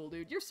so cool,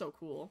 dude. You're so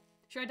cool.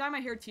 Should I dye my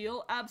hair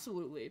teal?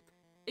 Absolutely.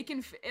 It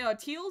can,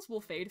 teals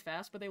will fade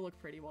fast, but they look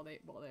pretty while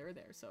they're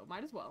there, so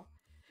might as well.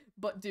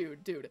 But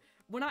dude,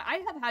 when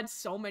I have had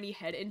so many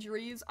head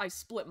injuries, I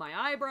split my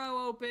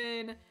eyebrow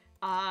open,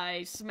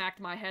 I smacked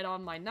my head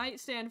on my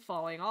nightstand,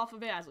 falling off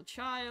of it as a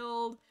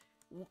child.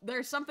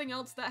 There's something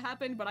else that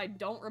happened, but I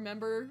don't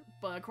remember,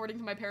 but according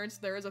to my parents,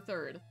 there is a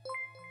third.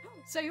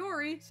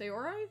 Sayori,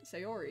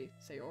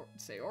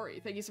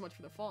 thank you so much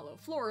for the follow.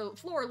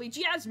 Florally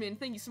Jasmine,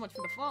 thank you so much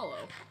for the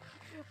follow.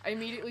 I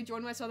immediately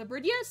joined when I saw the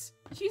bird. Yes,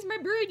 she's my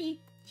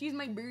birdie. She's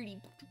my birdie.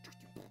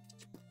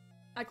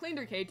 I cleaned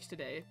her cage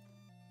today,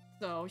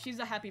 so she's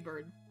a happy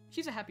bird.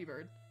 She's a happy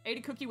bird. Ate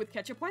a cookie with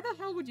ketchup. Why the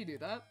hell would you do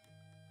that?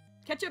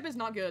 Ketchup is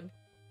not good.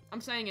 I'm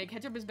saying it.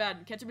 Ketchup is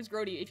bad. Ketchup is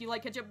grody. If you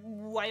like ketchup,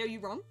 why are you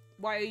wrong?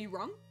 Why are you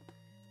wrong?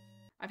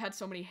 I've had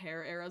so many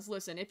hair eras.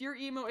 Listen, if you're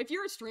emo, if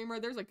you're a streamer,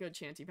 there's a good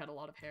chance you've had a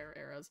lot of hair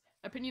eras.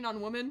 Opinion on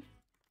women?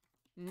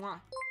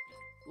 Mwah.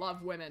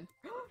 Love women.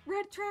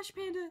 Red Trash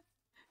Panda!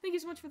 Thank you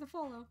so much for the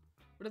follow.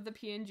 What if the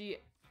PNG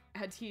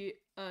had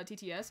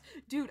TTS?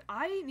 Dude,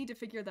 I need to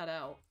figure that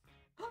out.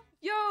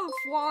 Yo,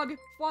 Flog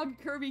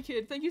Kirby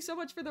Kid, thank you so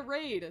much for the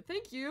raid.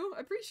 Thank you,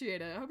 I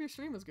appreciate it. I hope your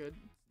stream was good.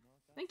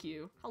 Thank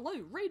you. Hello,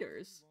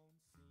 raiders.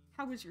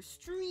 How was your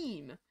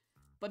stream?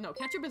 But no,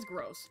 ketchup is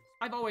gross.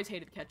 I've always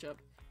hated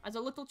ketchup. As a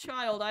little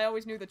child, I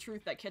always knew the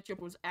truth that ketchup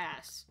was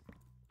ass.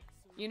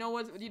 You know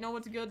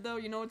what's good though?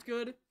 You know what's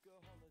good?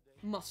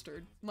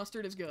 Mustard.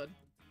 Mustard is good.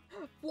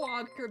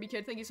 Vlog Kirby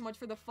Kid, thank you so much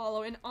for the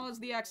follow, and Oz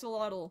the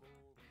Axolotl.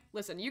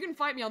 Listen, you can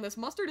fight me on this.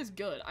 Mustard is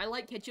good. I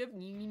like ketchup.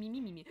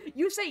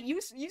 You say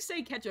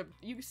ketchup.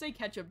 You say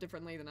ketchup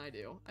differently than I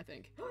do, I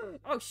think.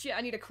 Oh shit,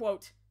 I need a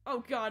quote.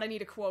 Oh god, I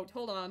need a quote.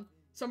 Hold on.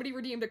 Somebody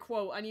redeemed a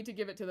quote. I need to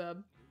give it to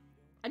them.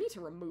 I need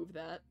to remove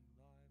that.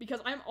 Because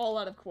I'm all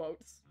out of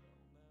quotes.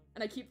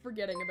 And I keep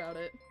forgetting about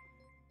it.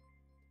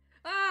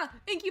 Ah!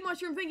 Inky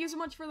Mushroom, thank you so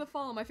much for the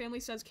follow. My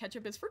family says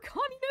ketchup is for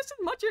communists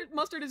and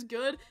mustard is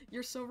good.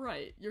 You're so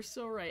right. You're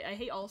so right. I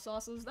hate all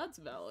sauces. That's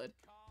valid.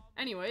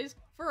 Anyways,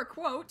 for a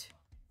quote,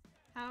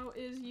 how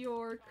is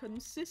your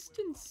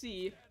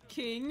consistency,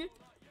 King?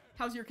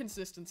 How's your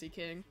consistency,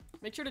 King?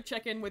 Make sure to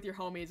check in with your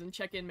homies and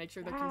check in, make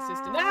sure they're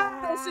consistent.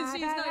 Ah!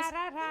 Consistency is nice.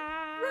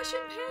 Russian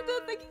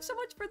Panda, thank you so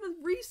much for the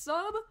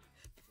resub.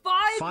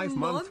 5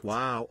 months?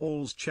 Wow,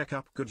 alls check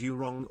up, good you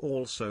wrong,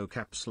 also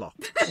caps lock.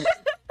 Thank you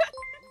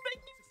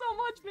so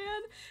much,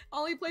 man.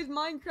 Ollie plays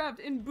Minecraft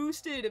in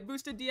Boosted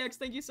DX,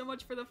 thank you so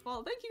much for the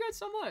follow. Thank you guys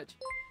so much.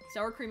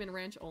 Sour cream and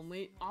ranch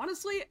only.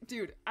 Honestly,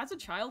 dude, as a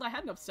child, I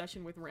had an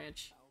obsession with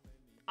ranch.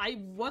 I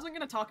wasn't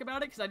gonna talk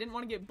about it because I didn't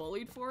want to get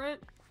bullied for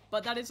it,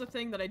 but that is a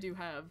thing that I do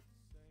have.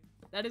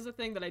 That is a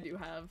thing that I do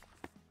have.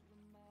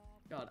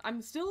 God, I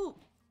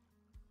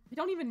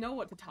don't even know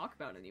what to talk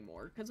about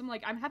anymore, because I'm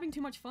like, I'm having too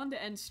much fun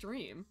to end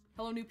stream.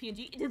 Hello, new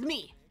PNG. It is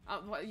me!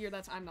 I'm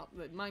not,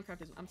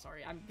 Minecraft isn't, I'm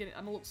sorry, I'm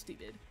a little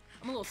stupid.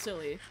 I'm a little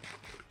silly.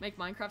 Make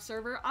Minecraft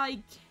server? I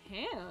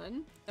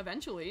can,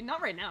 eventually.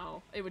 Not right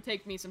now. It would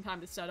take me some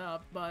time to set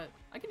up, but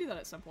I can do that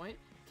at some point.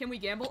 Can we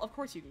gamble? Of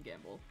course you can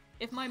gamble.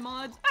 If my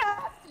mods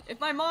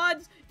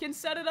can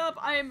set it up,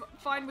 I am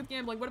fine with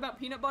gambling. What about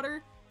peanut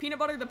butter? Peanut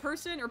butter the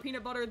person, or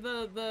peanut butter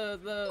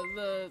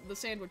the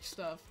sandwich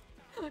stuff?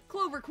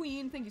 Clover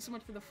Queen, thank you so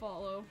much for the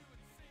follow.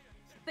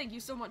 Thank you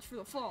so much for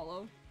the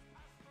follow.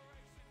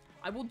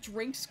 I will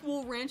drink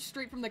School Ranch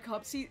straight from the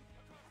cup. See,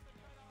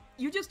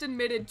 you just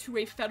admitted to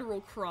a federal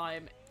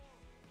crime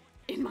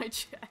in my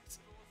chat.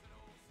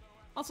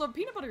 Also,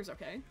 peanut butter is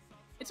okay.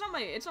 It's not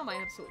my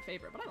absolute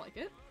favorite, but I like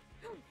it.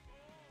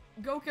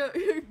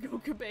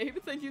 Goka babe,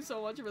 thank you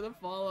so much for the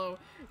follow.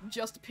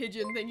 Just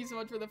Pigeon, thank you so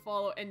much for the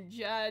follow. And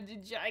Jad,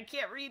 I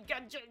can't read.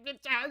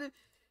 Jad.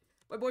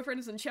 My boyfriend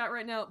is in chat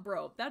right now.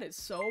 Bro, that is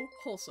so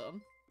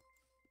wholesome.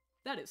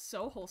 That is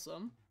so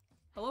wholesome.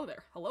 Hello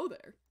there. Hello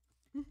there.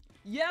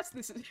 Yes,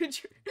 this is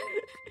true.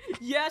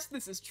 Yes,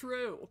 this is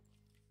true.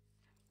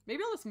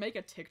 Maybe I'll just make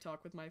a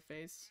TikTok with my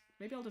face.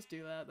 Maybe I'll just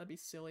do that. That'd be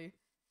silly.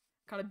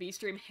 Caught a B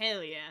stream.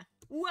 Hell yeah.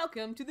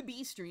 Welcome to the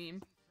B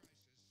stream.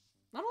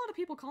 Not a lot of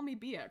people call me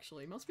B,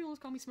 actually. Most people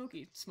just call me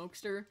Smokey.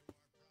 Smokester.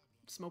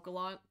 Smoke a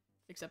lot.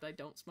 Except I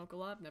don't smoke a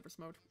lot. Never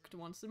smoked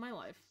once in my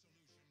life.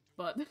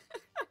 But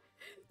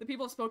the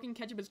people smoking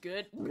ketchup is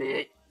good.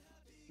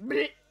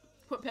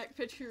 Put pet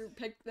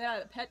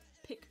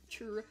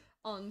picture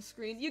on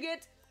screen. You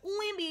get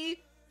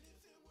Limby.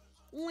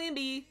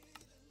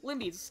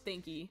 Limby's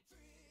stinky.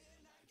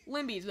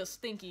 Limby's a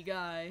stinky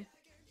guy.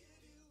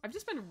 I've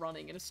just been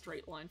running in a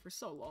straight line for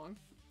so long.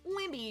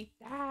 Limby.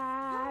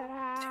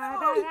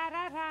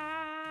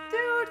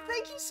 Dude,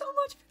 thank you so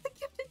much for the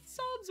gifted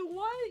subs.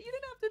 What? You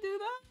didn't have to do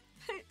that.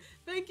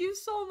 Thank you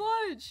so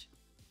much.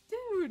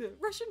 Dude,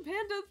 Russian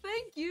Panda,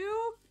 thank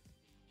you.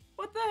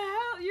 What the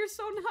hell? You're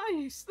so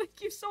nice.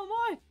 Thank you so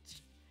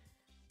much.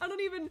 I'm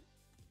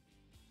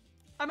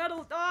at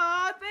a,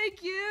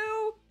 thank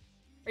you.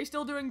 Are you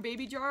still doing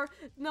Baby Jar?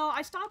 No,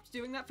 I stopped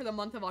doing that for the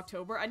month of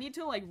October. I need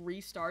to, like,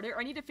 restart it, or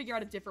I need to figure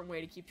out a different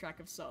way to keep track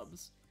of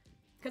subs.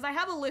 Because I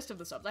have a list of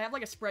the subs. I have,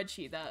 like, a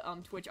spreadsheet that,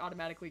 Twitch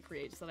automatically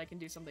creates that I can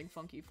do something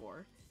funky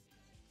for.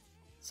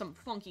 Some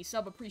funky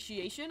sub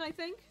appreciation, I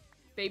think.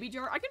 Baby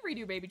Jar. I can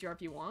redo Baby Jar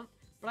if you want.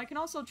 But I can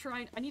also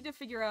try, I need to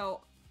figure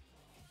out,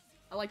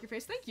 I like your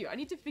face, thank you. I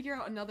need to figure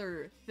out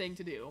another thing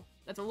to do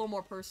that's a little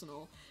more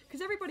personal. Because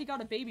everybody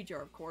got a Baby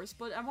Jar, of course,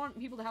 but I want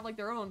people to have, like,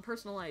 their own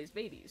personalized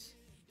babies.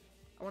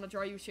 I want to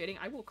draw you shading.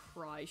 I will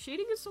cry.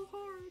 Shading is so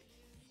hard.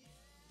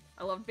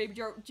 I love Baby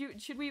Jar.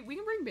 We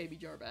can bring Baby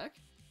Jar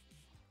back.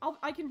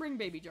 I can bring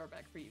Baby Jar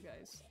back for you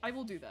guys. I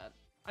will do that.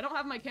 I don't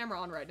have my camera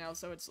on right now,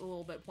 so it's a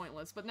little bit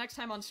pointless. But next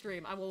time on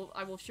stream, I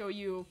will show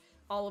you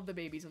all of the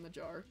babies in the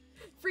jar.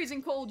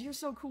 Freezing cold. You're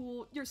so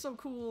cool. You're so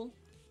cool.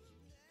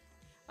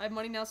 I have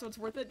money now, so it's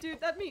worth it, dude.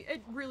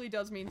 It really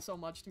does mean so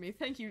much to me.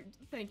 Thank you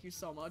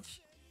so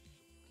much.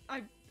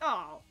 I'm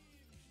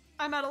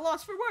at a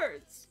loss for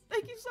words.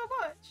 Thank you so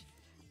much.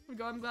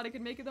 I'm glad I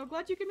could make it, though.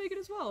 Glad you can make it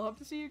as well. Hope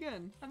to see you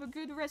again. Have a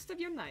good rest of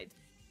your night.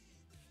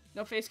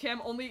 No face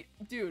cam, only...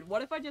 Dude,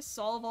 what if I just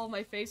solve all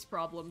my face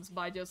problems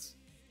by just...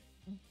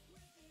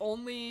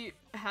 only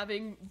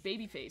having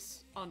baby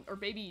face on... or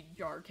Baby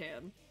Jar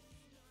cam?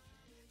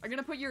 I'm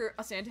gonna put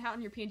a Santa hat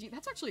on your PNG.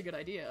 That's actually a good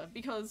idea,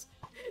 because...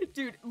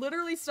 Dude,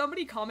 literally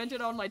somebody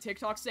commented on my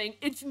TikTok saying,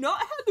 "It's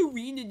not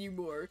Halloween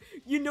anymore.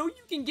 You know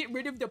you can get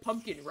rid of the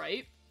pumpkin,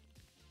 right?"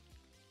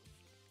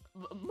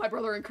 My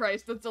brother in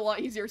Christ, that's a lot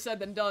easier said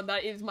than done.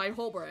 That is my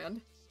whole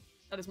brand.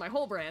 That is my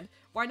whole brand.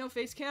 Why no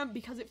face cam?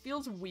 Because it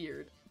feels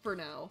weird for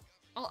now.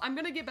 I'm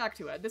gonna get back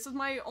to it. This is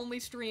my only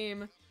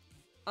stream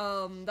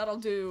that I'll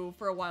do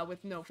for a while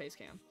with no face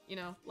cam. You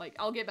know, like,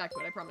 I'll get back to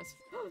it, I promise.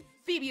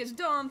 Phoebe is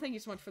dumb. Thank you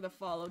so much for the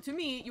follow. To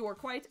me, you are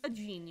quite a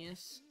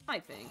genius, I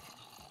think.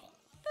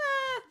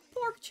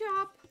 Pork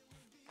chop.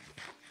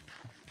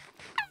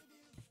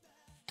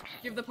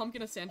 Give the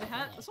pumpkin a Santa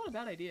hat? That's not a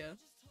bad idea.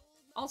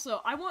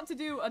 Also, I want to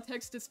do a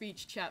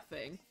text-to-speech chat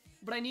thing,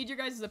 but I need your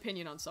guys'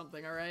 opinion on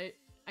something, alright?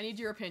 I need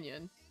your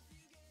opinion.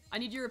 I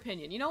need your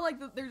opinion. You know, like,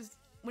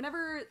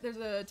 whenever there's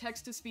a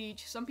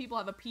text-to-speech, some people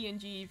have a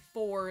PNG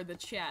for the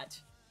chat.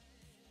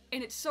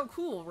 And it's so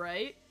cool,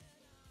 right?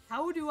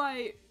 How do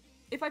I...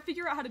 If I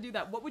figure out how to do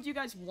that, what would you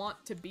guys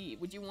want to be?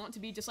 Would you want to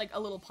be just, like, a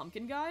little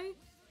pumpkin guy?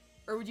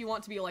 Or would you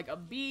want to be, like, a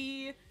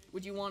bee?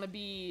 Would you want to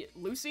be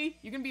Lucy?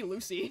 You can be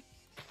Lucy.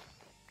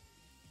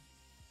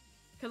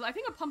 Because I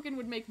think a pumpkin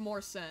would make more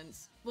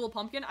sense. Little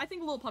pumpkin? I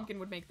think Little Pumpkin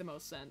would make the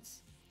most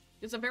sense.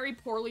 It's a very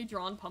poorly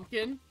drawn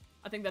pumpkin.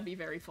 I think that'd be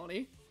very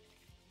funny.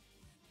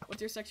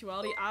 What's your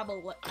sexuality? I'm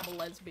a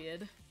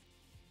lesbian.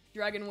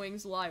 Dragon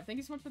Wings Live. Thank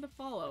you so much for the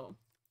follow.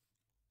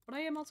 But I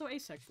am also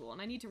asexual,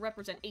 and I need to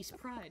represent ace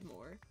pride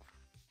more.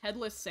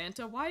 Headless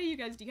Santa? Why are you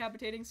guys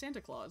decapitating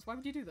Santa Claus? Why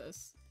would you do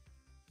this?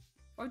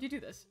 Why would you do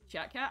this?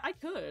 Chat cat? I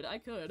could.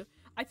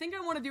 I think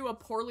I want to do a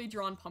poorly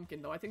drawn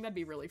pumpkin, though. I think that'd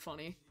be really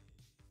funny.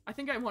 I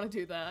think I want to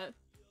do that.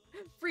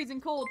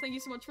 Freezing cold, thank you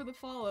so much for the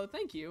follow.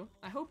 Thank you.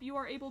 I hope you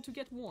are able to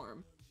get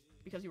warm.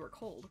 Because you are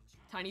cold.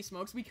 Tiny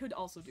Smokes, we could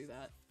also do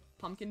that.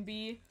 Pumpkin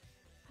bee.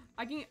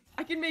 I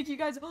can make you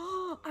guys-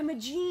 Oh, I'm a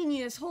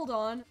genius! Hold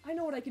on. I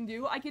know what I can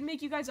do. I can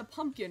make you guys a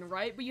pumpkin,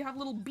 right? But you have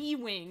little bee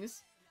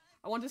wings.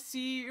 I want to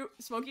see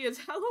Smokey as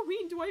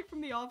Halloween Dwight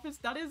from The Office.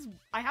 That is-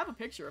 I have a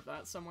picture of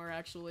that somewhere,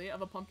 actually,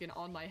 of a pumpkin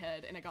on my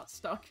head, and it got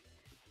stuck.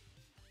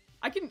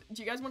 Do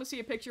you guys want to see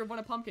a picture of when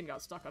a pumpkin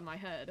got stuck on my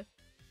head?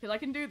 Because I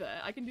can do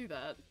that. I can do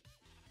that.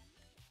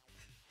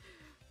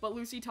 But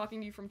Lucy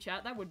talking to you from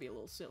chat, that would be a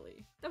little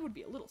silly. That would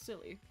be a little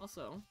silly.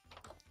 Also,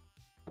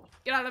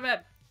 get out of the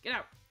bed! Get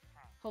out!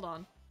 Hold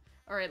on.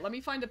 Alright, let me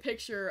find a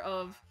picture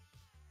of...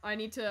 I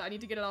need to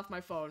get it off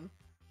my phone.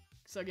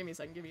 So give me a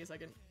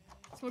second,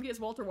 Smokey is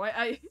Walter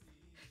White.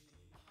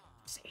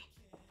 See,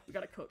 we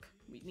gotta cook.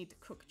 We need to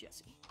cook,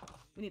 Jesse.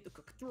 We need to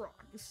cook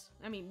drugs.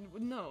 I mean,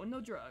 no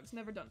drugs.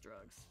 Never done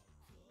drugs.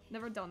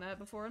 Never done that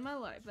before in my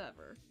life,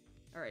 ever.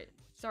 Alright,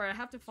 sorry, I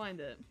have to find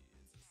it.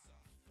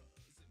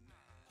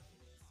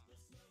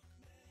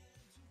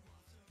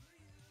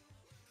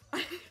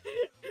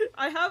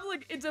 I have,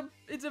 like,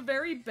 it's a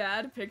very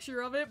bad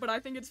picture of it, but I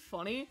think it's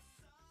funny.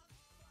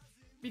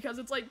 Because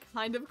it's, like,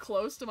 kind of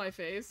close to my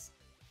face.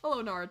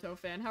 Hello, Naruto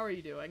fan, how are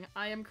you doing?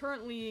 I am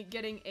currently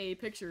getting a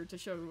picture to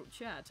show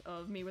chat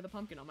of me with a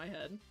pumpkin on my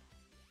head.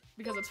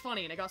 Because it's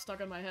funny and it got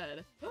stuck on my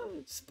head.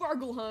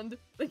 Sparglehund!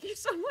 Thank you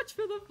so much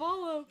for the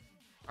follow!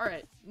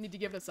 Alright, need to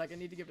give it a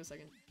second,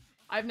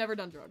 I've never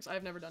done drugs.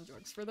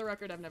 For the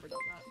record, I've never done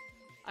that.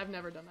 I've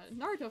never done that.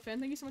 Naruto fan,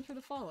 thank you so much for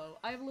the follow.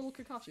 I have a little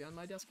Kakashi on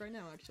my desk right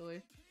now,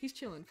 actually. He's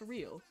chilling, for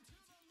real.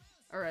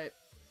 Alright.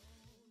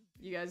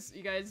 You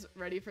guys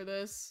ready for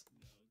this?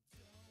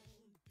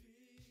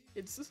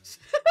 It's...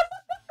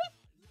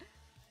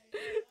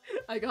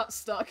 I got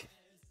stuck.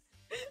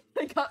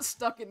 I got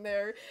stuck in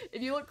there.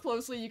 If you look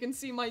closely, you can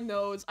see my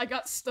nose. I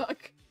got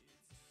stuck.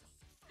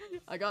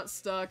 I got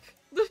stuck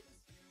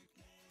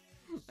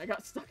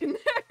in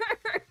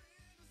there.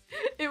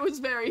 It was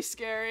very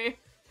scary.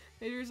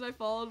 The reason I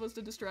followed was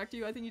to distract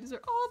you. I think you deserve-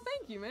 Oh,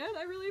 thank you, man.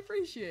 I really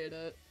appreciate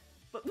it.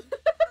 But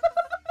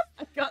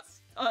I got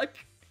stuck.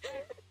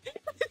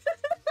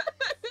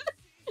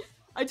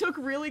 I took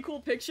really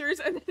cool pictures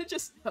and then it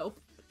just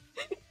helped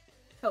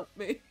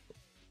me.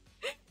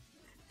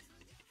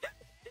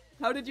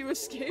 How did you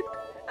escape?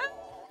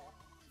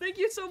 Thank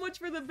you so much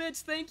for the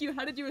bits. Thank you.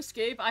 How did you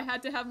escape? I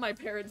had to have my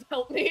parents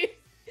help me.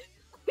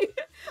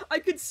 I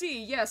could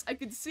see. Yes, I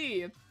could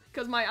see.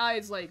 Because my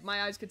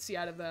eyes could see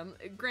out of them.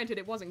 Granted,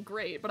 it wasn't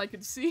great, but I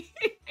could see.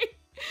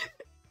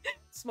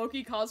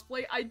 Smokey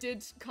cosplay? I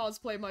did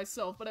cosplay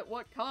myself, but at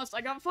what cost?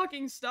 I got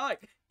fucking stuck.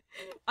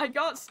 I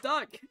got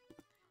stuck.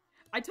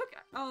 I took,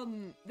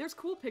 there's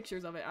cool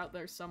pictures of it out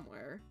there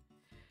somewhere.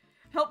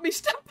 Help me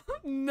stop.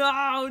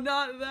 No,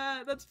 not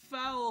that. That's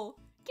foul.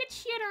 Get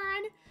shit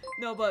on.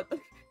 No, but,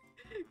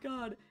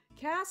 God.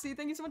 Cassie,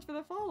 thank you so much for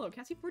the follow.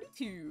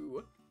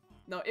 Cassie42.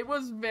 No, it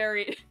was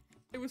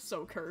it was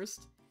so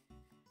cursed.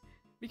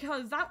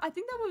 Because I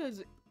think that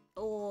was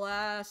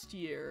last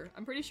year.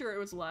 I'm pretty sure it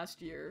was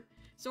last year.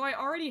 So I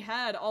already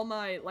had all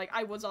my,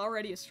 I was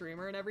already a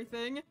streamer and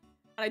everything. And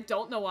I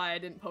don't know why I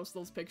didn't post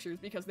those pictures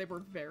because they were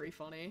very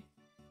funny.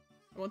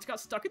 I once got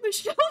stuck in the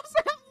shelves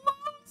at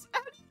Lowe's.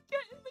 How do you get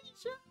in the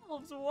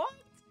shelves? What?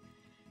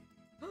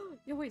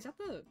 Yo, wait, is that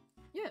the...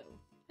 Yo,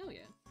 hell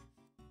yeah.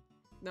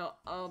 No,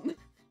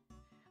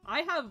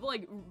 I have,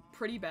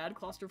 pretty bad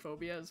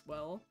claustrophobia as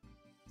well.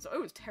 So it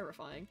was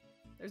terrifying.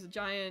 There's a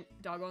giant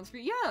dog on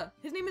screen. Yeah,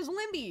 his name is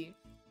Limby.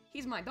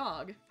 He's my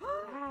dog.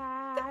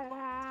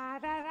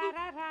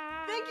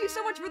 Thank you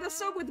so much for the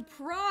sub with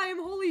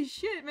Prime. Holy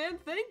shit, man.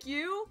 Thank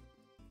you.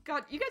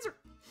 God, you guys are...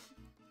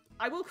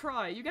 I will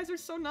cry. You guys are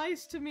so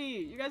nice to me.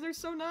 You guys are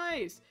so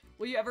nice.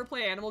 Will you ever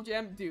play Animal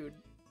Jam? Dude,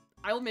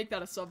 I will make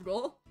that a sub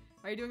goal.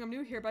 How are you doing? I'm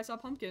new here, but I saw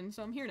Pumpkin,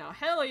 so I'm here now.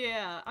 Hell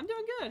yeah. I'm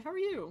doing good. How are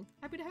you?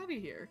 Happy to have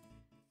you here.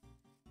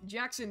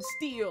 Jackson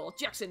Steele.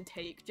 Jackson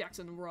Take.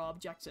 Jackson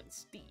Rob. Jackson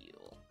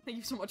Steele. Thank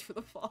you so much for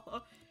the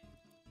follow.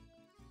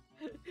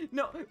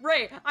 No,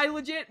 Ray, I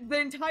legit, the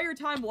entire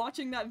time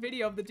watching that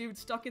video of the dude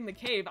stuck in the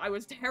cave, I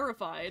was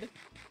terrified.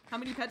 How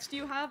many pets do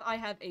you have? I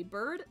have a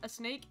bird, a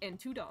snake, and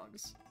 2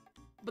 dogs.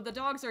 But the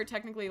dogs are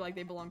technically,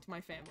 they belong to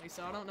my family,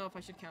 so I don't know if I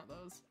should count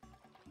those.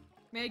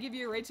 May I give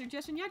you a raid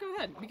suggestion? Yeah, go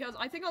ahead, because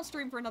I think I'll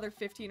stream for another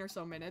 15 or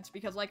so minutes,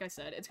 because like I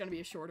said, it's gonna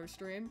be a shorter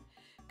stream.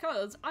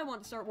 Because I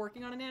want to start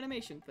working on an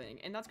animation thing,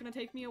 and that's gonna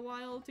take me a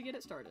while to get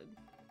it started.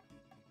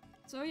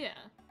 So yeah.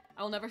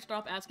 I'll never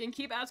stop asking.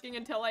 Keep asking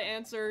until I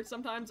answer.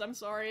 Sometimes I'm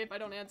sorry if I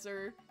don't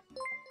answer.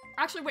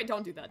 Actually, wait,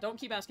 don't do that. Don't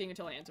keep asking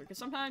until I answer, because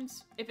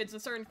sometimes, if it's a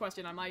certain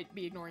question, I might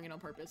be ignoring it on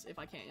purpose if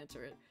I can't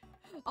answer it.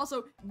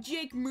 Also,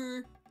 Jake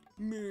the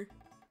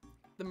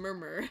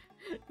Murmur.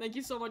 Thank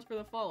you so much for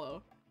the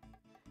follow.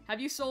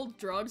 Have you sold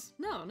drugs?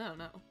 No, no,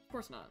 no. Of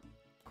course not.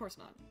 Of course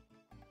not.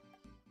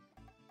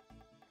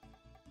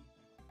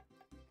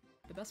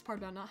 The best part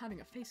about not having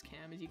a face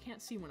cam is you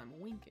can't see when I'm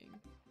winking.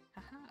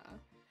 Haha.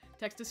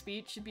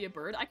 Text-to-speech should be a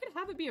bird. I could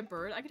have it be a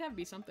bird. I could have it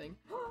be something.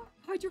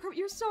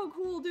 You're so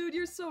cool, dude.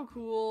 You're so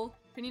cool.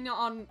 Opinion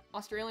on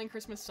Australian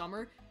Christmas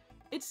summer.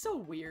 It's so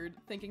weird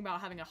thinking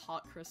about having a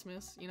hot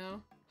Christmas, you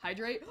know?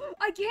 Hydrate.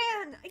 I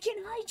can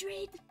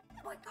hydrate.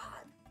 Oh my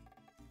god.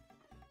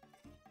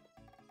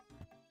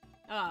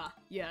 Ah,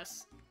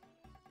 yes.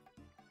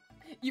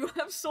 You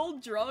have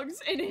sold drugs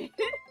in it.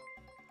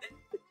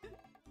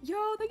 Yo,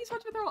 thank you so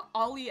much for the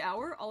Ollie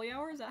Hour. Ollie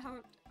Hour, is that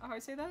how I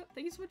say that?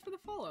 Thank you so much for the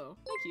follow.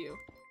 Thank you.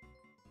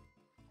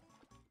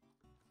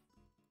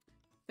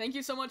 Thank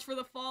you so much for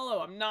the follow.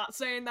 I'm not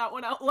saying that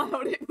one out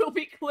loud. It will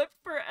be clipped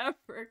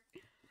forever.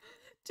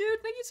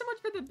 Dude, thank you so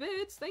much for the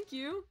bits. Thank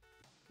you.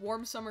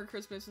 Warm summer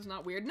Christmas is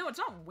not weird. No, it's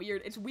not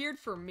weird. It's weird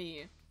for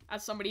me,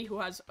 as somebody who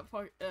has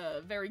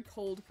very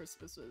cold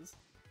Christmases.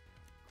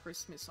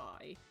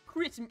 Christmas-y.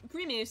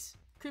 Christmas.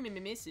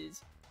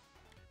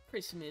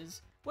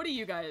 What are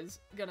you guys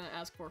gonna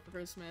ask for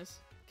Christmas?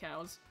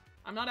 Cows.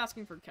 I'm not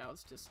asking for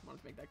cows, just wanted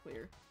to make that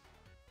clear.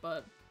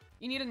 But,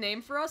 you need a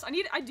name for us?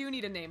 I do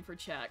need a name for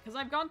chat, because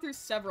I've gone through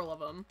several of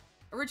them.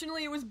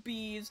 Originally it was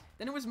bees,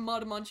 then it was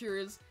mud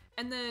munchers,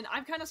 and then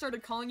I've kind of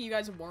started calling you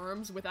guys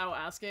worms without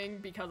asking,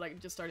 because I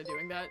just started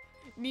doing that.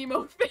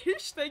 Nemo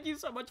Fish, thank you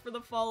so much for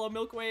the follow.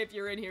 Milkway, if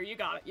you're in here, you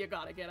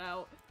gotta get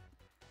out.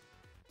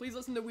 Please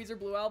listen to Weezer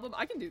Blue album.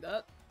 I can do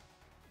that.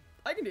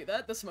 I can do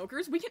that. The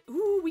Smokers. We can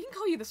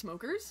call you the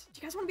Smokers. Do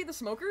you guys want to be the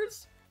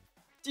Smokers?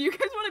 Do you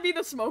guys want to be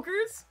the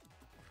Smokers?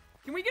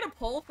 Can we get a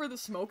poll for the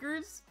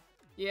Smokers?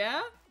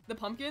 Yeah? The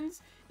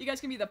Pumpkins? You guys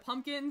can be the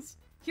Pumpkins.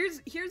 Here's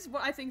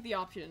what I think the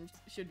options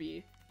should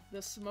be.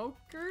 The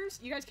Smokers?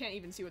 You guys can't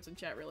even see what's in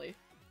chat, really.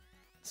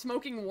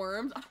 Smoking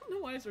Worms. I don't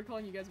know why I started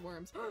calling you guys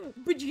worms.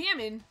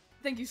 Bajamin!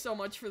 Thank you so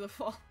much for the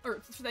follow.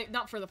 Or,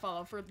 not for the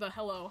follow, for the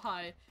hello,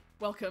 hi,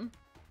 welcome.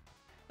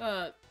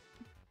 But...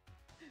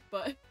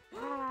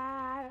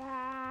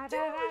 Dude,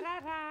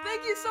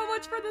 thank you so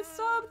much for the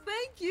sub.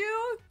 Thank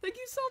you. Thank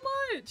you so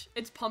much.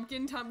 It's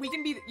pumpkin time.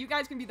 You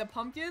guys can be the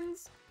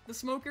pumpkins, the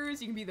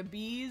smokers. You can be the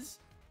bees.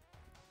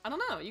 I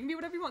don't know. You can be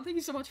whatever you want. Thank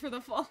you so much for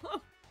the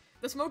follow.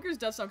 The smokers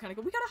does sound kind of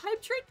cool. We got a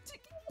hype train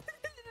ticket.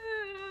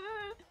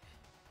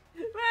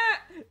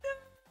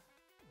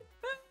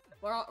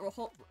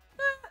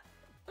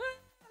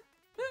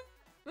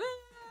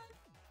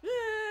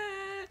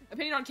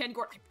 Opinion on candy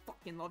corn. I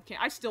fucking love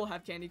candy. I still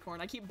have candy corn.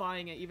 I keep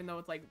buying it even though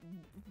it's like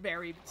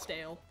very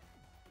stale.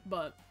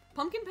 But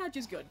Pumpkin Patch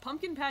is good.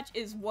 Pumpkin Patch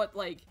is what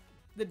like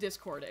the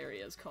Discord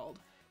area is called.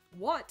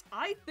 What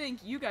I think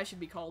you guys should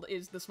be called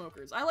is the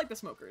Smokers. I like the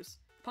Smokers.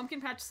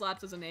 Pumpkin Patch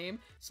slaps as a name.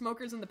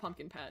 Smokers in the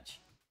Pumpkin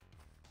Patch.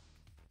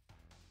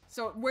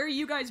 So where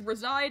you guys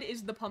reside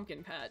is the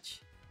Pumpkin Patch.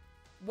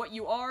 What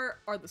you are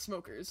the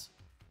Smokers.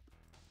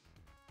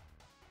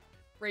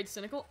 Raid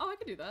Cynical. Oh, I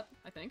could do that,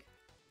 I think.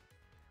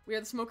 We are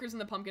the Smokers in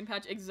the Pumpkin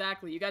Patch.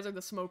 Exactly. You guys are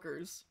the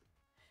Smokers.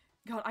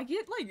 God, I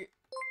get, like...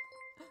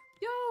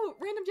 Yo,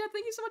 Random Jet,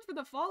 thank you so much for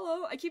the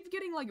follow. I keep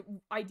getting, like,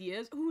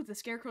 ideas. Ooh, the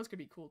Scarecrows could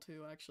be cool,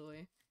 too,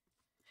 actually.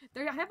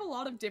 I have a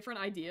lot of different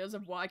ideas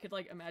of what I could,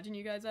 like, imagine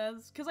you guys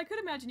as. Because I could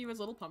imagine you as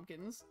little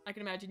pumpkins. I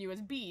can imagine you as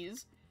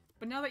bees.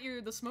 But now that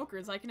you're the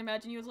Smokers, I can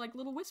imagine you as, like,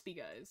 little wispy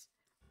guys.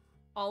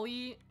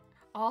 Ollier.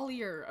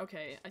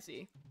 Okay, I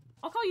see.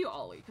 I'll call you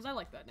Ollie, because I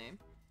like that name.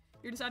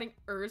 You're just adding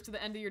ers to the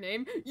end of your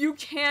name? You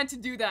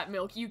can't do that,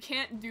 Milk. You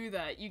can't do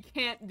that. You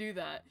can't do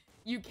that.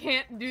 You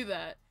can't do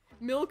that.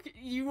 Milk,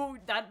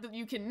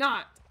 you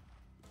cannot.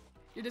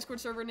 Your Discord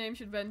server name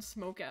should have been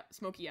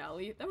Smokey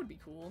Alley. That would be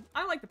cool.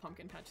 I like the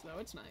Pumpkin Patch, though.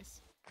 It's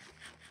nice.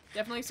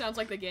 Definitely sounds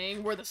like the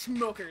gang. We're the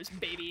Smokers,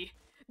 baby.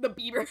 The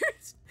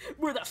Beavers.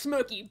 We're the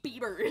Smokey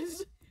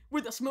Beavers.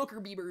 We're the Smoker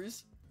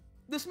Beavers.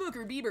 The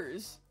Smoker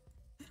Beavers.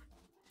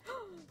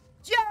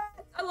 Yes!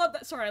 I love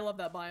that. Sorry, I love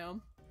that biome.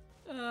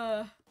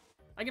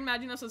 I can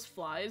imagine us as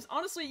flies.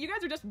 Honestly, you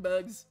guys are just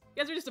bugs.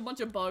 You guys are just a bunch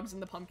of bugs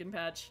in the pumpkin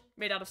patch.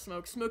 Made out of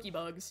smoke. Smoky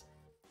bugs.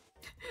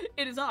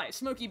 It is I,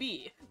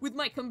 SmokeeBee, with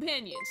my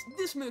companions,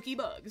 the Smoky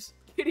Bugs.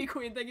 Kitty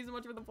Queen, thank you so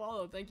much for the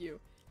follow. Thank you.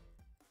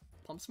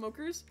 Pump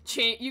smokers?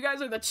 You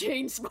guys are the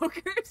chain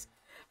smokers.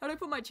 How do I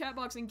put my chat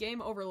box in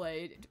game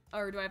overlay?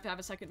 Or do I have to have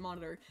a second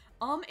monitor?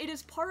 It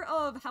is part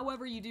of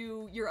however you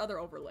do your other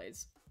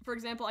overlays. For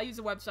example, I use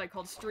a website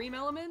called Stream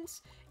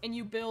Elements, and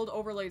you build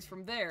overlays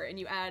from there, and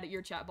you add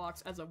your chat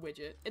box as a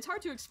widget. It's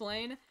hard to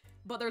explain,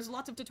 but there's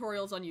lots of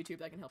tutorials on YouTube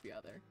that can help you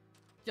out there.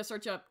 Just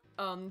search up,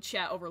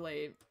 chat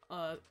overlay,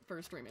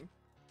 for streaming.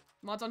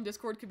 Mods on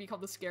Discord could be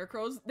called the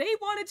Scarecrows. They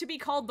want it to be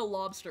called the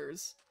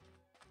Lobsters.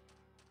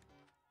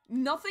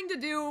 Nothing to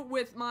do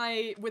with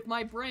my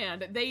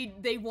brand.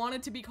 They want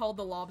it to be called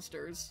the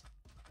Lobsters.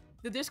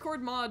 The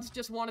Discord mods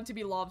just want it to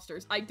be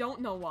Lobsters. I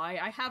don't know why.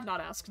 I have not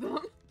asked them.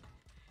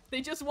 They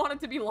just want it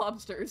to be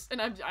lobsters,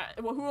 and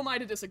well, who am I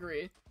to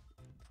disagree?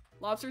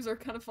 Lobsters are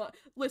kind of fun.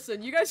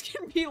 Listen, you guys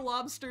can be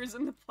lobsters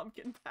in the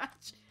pumpkin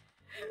patch.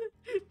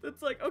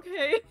 That's like,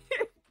 okay.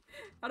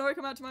 How do I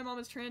come out to my mom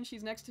as trans?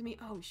 She's next to me.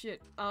 Oh,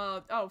 shit.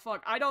 Oh,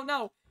 fuck. I don't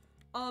know.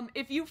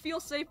 If you feel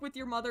safe with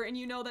your mother and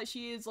you know that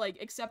she is,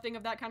 like, accepting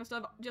of that kind of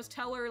stuff, just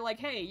tell her, like,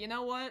 hey, you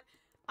know what?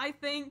 I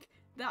think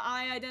that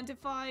I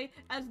identify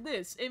as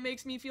this. It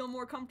makes me feel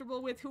more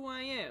comfortable with who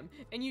I am.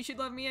 And you should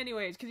love me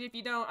anyways, because if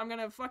you don't, I'm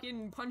gonna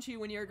fucking punch you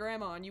when you're a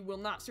grandma and you will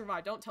not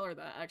survive. Don't tell her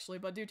that, actually,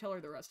 but do tell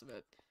her the rest of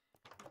it.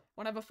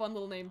 Wanna have a fun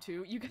little name,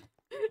 too? You got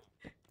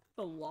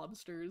the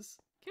Lobsters.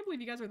 Can't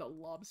believe you guys are the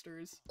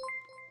Lobsters.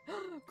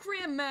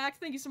 Graham Mac,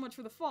 thank you so much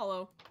for the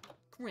follow.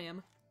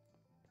 Graham.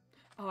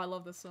 Oh, I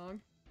love this song.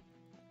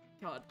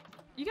 God.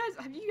 You guys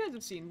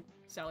have seen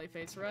Sally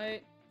Face,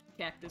 right?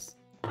 Cactus.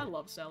 I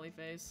love Sally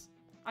Face.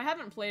 I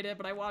haven't played it,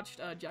 but I watched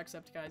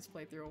Jacksepticeye's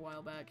playthrough a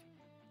while back.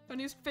 My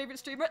new favorite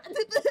streamer.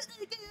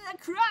 I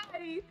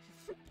cry!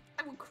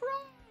 I will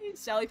cry!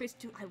 Sally Face,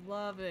 dude, I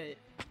love it.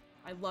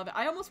 I love it.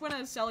 I almost went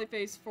as Sally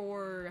Face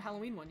for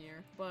Halloween one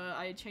year, but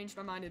I changed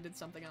my mind and did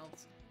something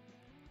else.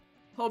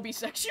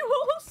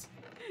 Hobisexuals?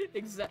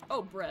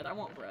 Oh, bread. I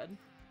want bread.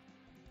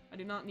 I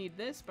do not need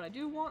this, but I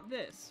do want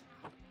this.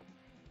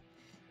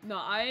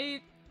 No,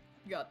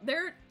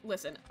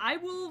 listen, I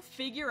will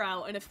figure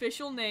out an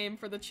official name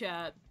for the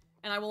chat,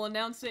 and I will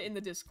announce it in the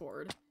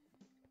Discord.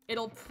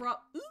 It'll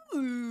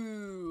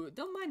ooh,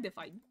 don't mind if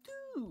I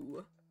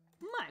do.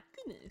 My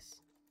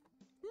goodness.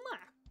 My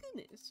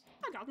goodness.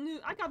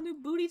 I got new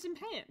booties and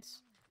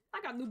pants.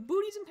 I got new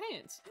booties and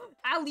pants.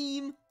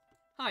 Alim.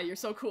 Hi, you're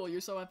so cool,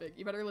 you're so epic.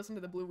 You better listen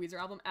to the Blue Weezer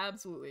album.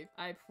 Absolutely.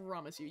 I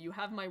promise you. You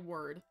have my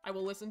word. I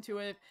will listen to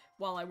it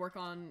while I work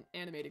on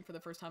animating for the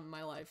first time in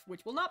my life,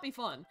 which will not be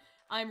fun.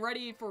 I'm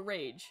ready for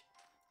rage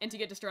and to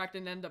get distracted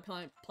and end up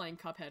playing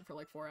Cuphead for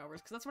like 4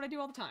 hours, because that's what I do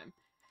all the time.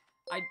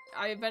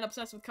 I've been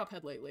obsessed with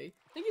Cuphead lately.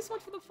 Thank you so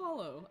much for the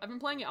follow. I've been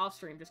playing it off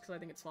stream just because I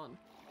think it's fun.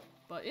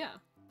 But yeah,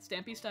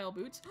 Stampy style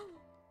boots.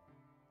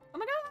 Oh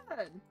my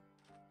god!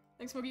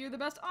 Thanks, Smokey, you're the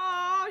best.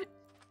 Aw!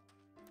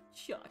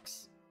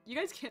 Shucks. You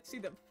guys can't see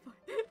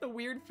the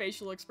weird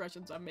facial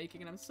expressions I'm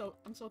making, and I'm so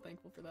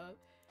thankful for that.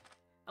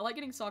 I like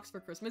getting socks for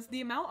Christmas.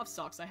 The amount of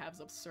socks I have is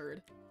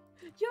absurd.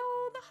 Yo,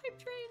 the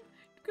hype train!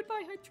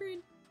 Goodbye, hype train.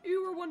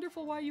 You were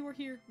wonderful while you were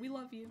here. We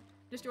love you.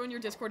 Just join your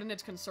Discord and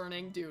it's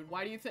concerning. Dude,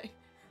 why do you think?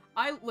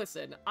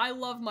 Listen, I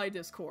love my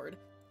Discord.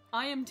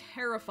 I am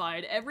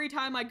terrified every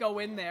time I go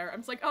in there. I'm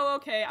just like, oh,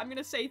 okay, I'm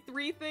gonna say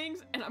 3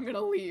 things and I'm gonna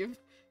leave.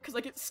 Because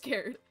I get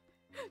scared.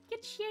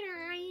 Get shit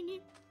on.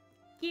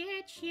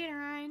 Get shit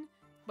on.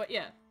 But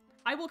yeah,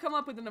 I will come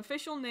up with an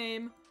official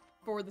name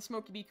for the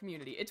SmokeeBee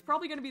community. It's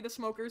probably going to be the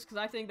Smokers, because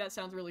I think that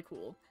sounds really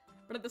cool.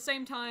 But at the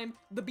same time,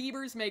 the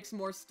Beavers makes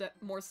more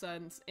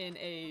sense in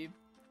a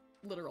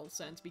literal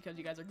sense, because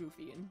you guys are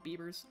goofy, and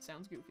Beavers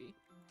sounds goofy.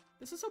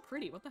 This is so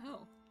pretty, what the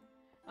hell?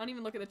 I don't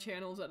even look at the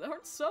channels that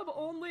aren't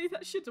sub-only,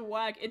 that shit's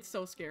whack. It's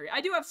so scary.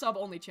 I do have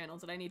sub-only channels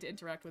that I need to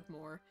interact with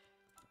more.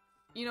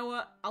 You know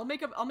what? I'll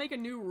make a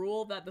new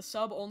rule that the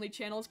sub-only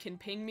channels can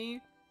ping me,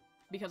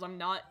 because I'm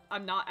not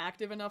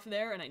active enough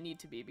there, and I need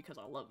to be because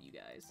I love you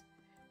guys.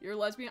 You're a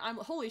lesbian?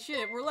 Holy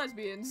shit, we're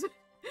lesbians.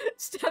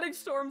 Static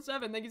Storm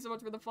 7, thank you so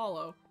much for the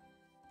follow.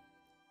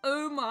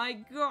 Oh my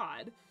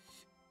god.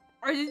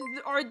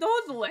 Are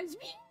those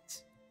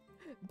lesbians?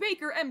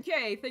 Baker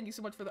MK, thank you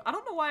so much for the- I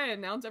don't know why I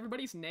announce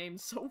everybody's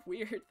names so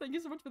weird. Thank you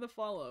so much for the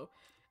follow.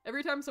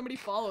 Every time somebody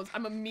follows,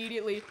 I'm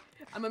immediately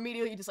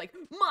just like,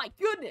 my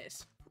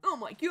goodness! Oh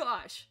my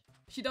gosh!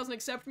 She doesn't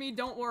accept me,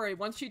 don't worry.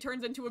 Once she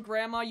turns into a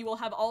grandma, you will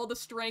have all the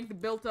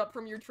strength built up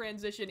from your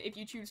transition if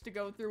you choose to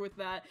go through with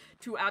that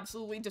to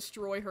absolutely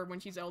destroy her when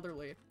she's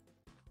elderly.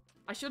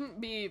 I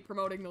shouldn't be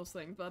promoting those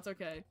things, but that's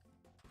okay.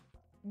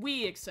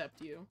 We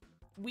accept you.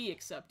 We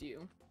accept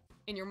you.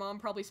 And your mom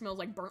probably smells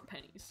like burnt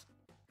pennies.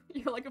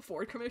 You're like a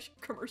Ford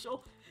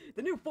commercial.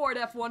 The new Ford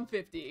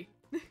F-150.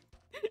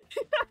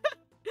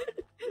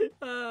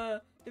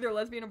 Either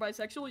lesbian or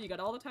bisexual, you got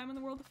all the time in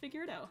the world to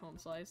figure it out, Home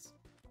Slice.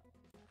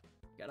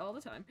 All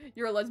the time.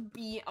 You're a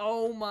lesbian.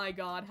 Oh my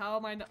god, how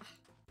am I not?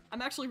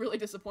 I'm actually really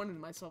disappointed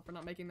in myself for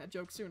not making that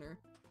joke sooner.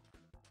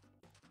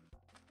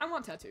 I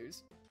want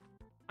tattoos.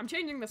 I'm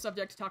changing the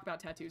subject to talk about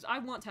tattoos. I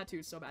want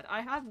tattoos so bad.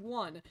 I have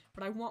one,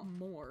 but I want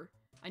more.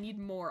 I need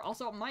more.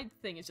 Also, my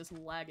thing is just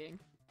lagging.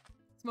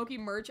 Smokey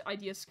merch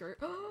idea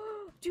skirt.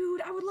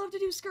 Dude, I would love to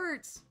do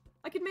skirts.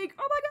 I could make,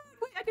 oh my god,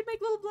 wait, I could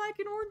make little black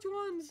and orange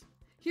ones.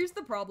 Here's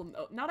the problem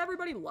though. Not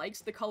everybody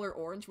likes the color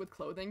orange with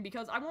clothing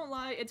because I won't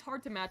lie, it's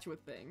hard to match with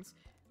things.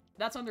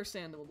 That's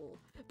understandable.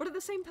 But at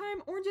the same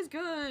time, orange is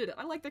good.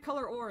 I like the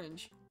color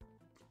orange.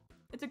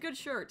 It's a good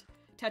shirt.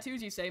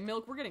 Tattoos, you say.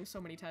 Milk, we're getting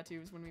so many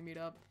tattoos when we meet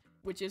up.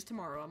 Which is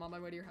tomorrow. I'm on my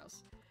way to your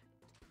house.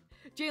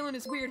 Jalen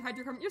is weird.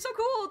 You're so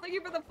cool. Thank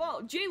you for the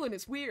follow. Jalen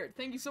is weird.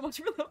 Thank you so much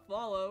for the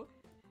follow.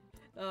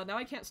 Now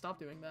I can't stop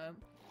doing that.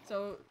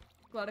 So,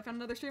 glad I found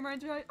another streamer I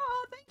enjoy.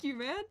 Oh, thank you,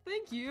 man.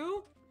 Thank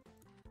you.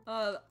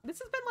 This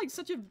has been like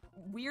such a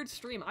weird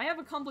stream. I have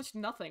accomplished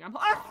nothing.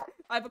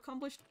 I've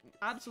accomplished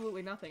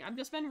absolutely nothing. I've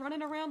just been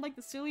running around like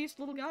the silliest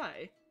little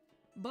guy.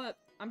 But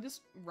I'm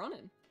just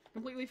running.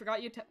 Completely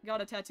forgot you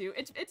got a tattoo.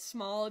 It's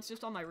small, it's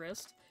just on my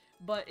wrist.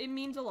 But it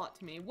means a lot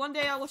to me. One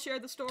day I will share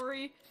the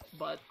story,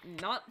 but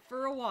not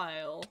for a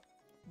while.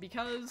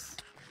 Because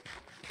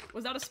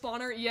Was that a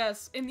spawner?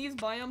 Yes. In these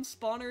biomes,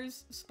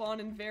 spawners spawn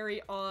in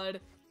very odd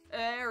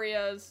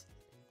areas.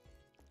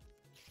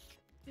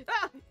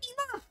 Ah!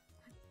 Enough!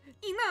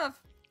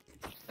 Enough!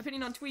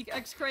 Opinion on Tweak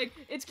X Craig.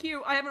 It's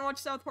cute. I haven't watched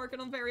South Park in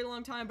a very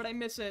long time, but I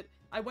miss it.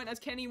 I went as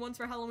Kenny once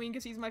for Halloween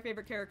because he's my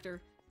favorite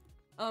character.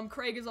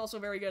 Craig is also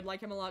very good.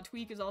 Like him a lot.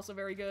 Tweak is also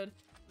very good.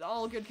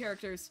 All good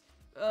characters.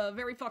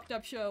 Very fucked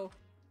up show.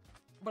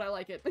 But I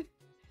like it.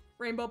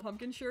 Rainbow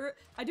pumpkin shirt.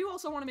 I do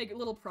also want to make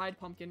little pride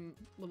pumpkin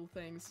little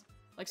things.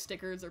 Like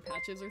stickers or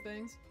patches or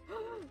things.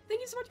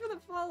 Thank you so much for the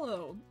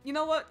follow. You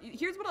know what?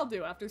 Here's what I'll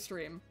do after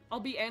stream. I'll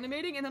be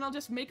animating and then I'll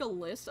just make a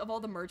list of all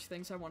the merch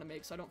things I want to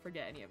make so I don't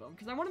forget any of them.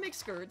 Because I want to make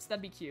skirts.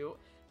 That'd be cute.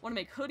 I want to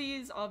make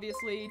hoodies,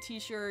 obviously,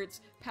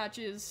 t-shirts,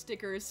 patches,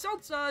 stickers,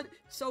 soap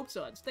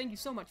suds. Thank you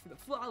so much for the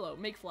follow.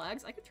 Make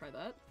flags. I could try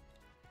that.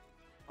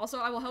 Also,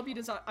 I will help you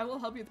design. I will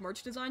help you with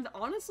merch design.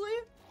 Honestly,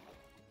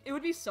 it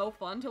would be so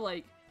fun to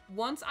like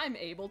once I'm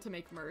able to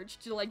make merch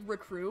to like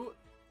recruit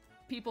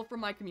people from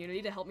my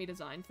community to help me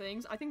design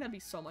things. I think that'd be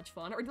so much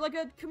fun. Or like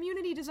a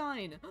community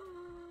design.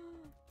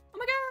 Oh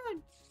my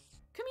god!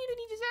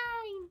 Community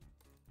design!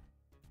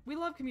 We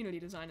love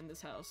community design in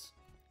this house.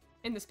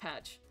 In this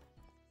patch.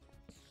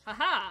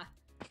 Haha!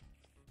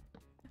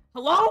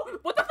 Hello?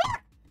 What the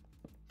fuck?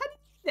 How did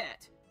you do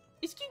that?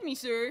 Excuse me,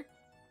 sir.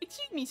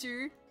 Excuse me,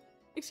 sir.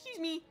 Excuse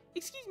me.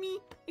 Excuse me.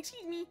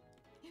 Excuse me.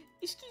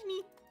 Excuse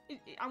me.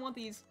 I want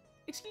these.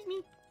 Excuse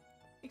me.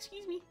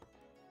 Excuse me.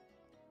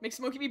 Make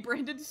SmokeeBee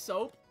branded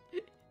soap?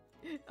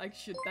 I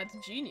should. That's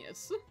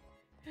genius.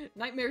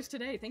 Nightmares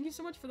today. Thank you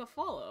so much for the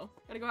follow.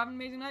 Gotta go have an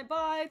amazing night.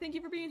 Bye. Thank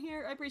you for being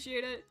here. I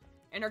appreciate it.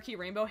 Anarchy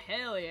Rainbow.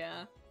 Hell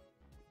yeah.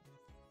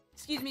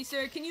 Excuse me,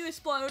 sir. Can you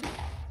explode?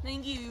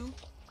 Thank you.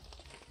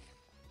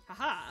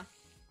 Haha.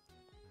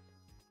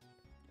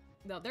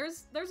 No,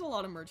 there's a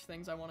lot of merch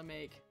things I want to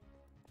make.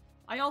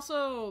 I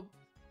also...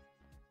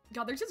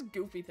 God, there's just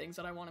goofy things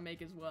that I want to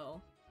make as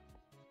well.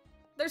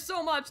 There's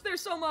so much!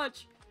 There's so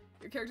much!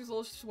 Your character's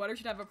little sweater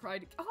should have a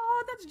pride...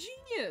 Oh, that's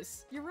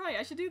genius! You're right,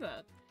 I should do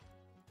that.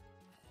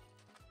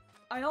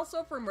 I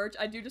also, for merch,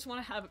 I do just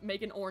want to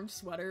make an orange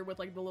sweater with,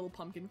 like, the little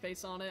pumpkin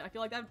face on it. I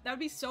feel like that would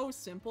be so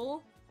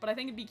simple, but I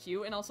think it'd be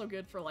cute and also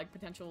good for, like,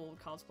 potential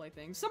cosplay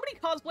things. Somebody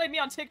cosplayed me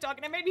on TikTok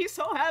and it made me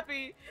so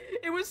happy!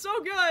 It was so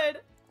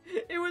good!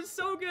 It was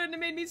so good and it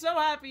made me so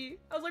happy!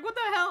 I was like, what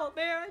the hell,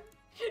 man?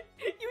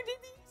 You did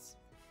these?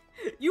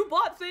 You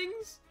bought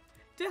things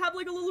to have,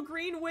 like, a little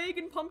green wig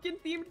and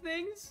pumpkin-themed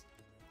things?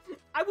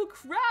 I will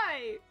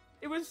cry!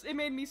 It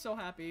made me so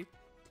happy.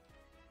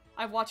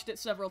 I've watched it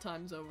several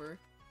times over.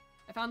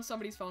 I found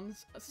somebody's phone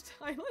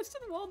stylist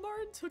in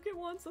Walmart and took it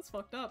once. That's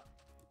fucked up.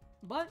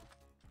 But,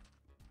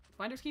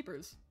 finders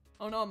keepers.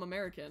 Oh no, I'm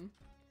American.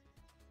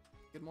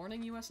 Good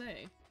morning,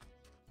 USA.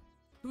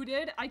 Who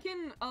did? I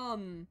can,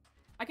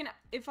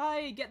 if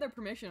I get their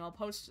permission, I'll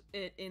post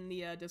it in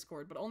the,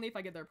 Discord, but only if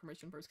I get their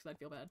permission first, because I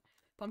feel bad.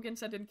 Pumpkin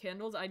scented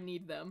candles, I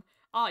need them.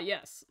 Ah,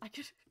 yes. I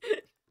could,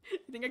 you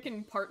think I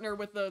can partner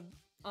with the,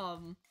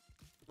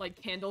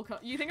 like,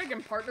 you think I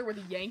can partner with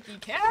Yankee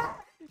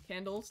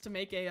candles to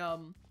make a,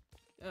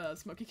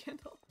 Smokey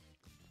candle?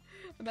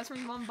 My best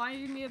friend's mom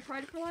buying me a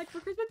Pride flag for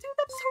Christmas. Dude,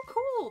 that's so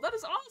cool! That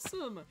is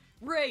awesome!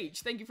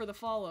 Rage, thank you for the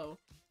follow.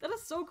 That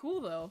is so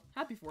cool, though.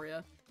 Happy for you.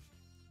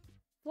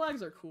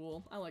 Flags are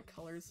cool. I like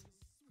colors.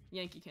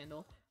 Yankee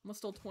candle. Almost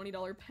stole $20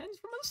 pens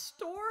from a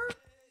store?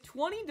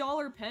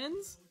 $20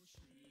 pens?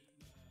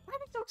 Why are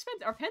they so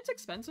expensive? Are pens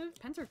expensive?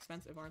 Pens are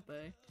expensive, aren't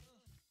they?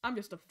 I'm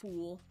just a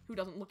fool who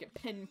doesn't look at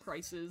pen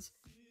prices.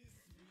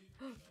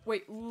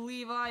 Wait,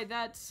 Levi,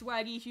 that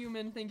swaggy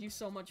human, thank you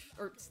so much,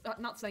 or,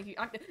 not thank you,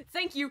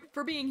 thank you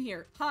for being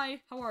here. Hi,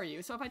 how are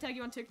you? So if I tag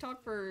you on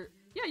TikTok for,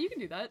 yeah, you can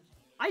do that.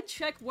 I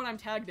check what I'm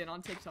tagged in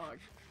on TikTok.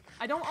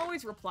 I don't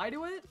always reply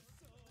to it,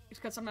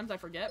 because sometimes I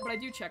forget, but I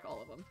do check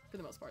all of them, for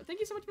the most part. Thank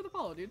you so much for the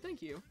follow, dude,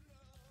 thank you.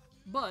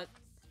 But,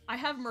 I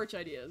have merch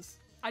ideas.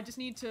 I just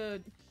need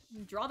to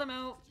draw them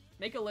out,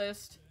 make a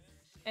list,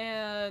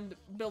 and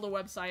build a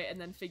website,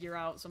 and then figure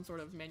out some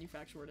sort of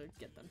manufacturer to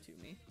get them to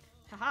me.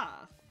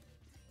 Haha.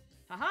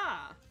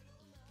 Haha!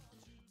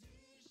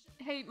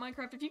 Hey,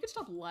 Minecraft, if you could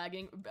stop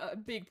lagging,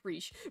 big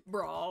preach.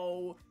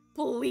 Bro,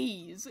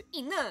 please,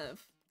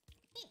 enough!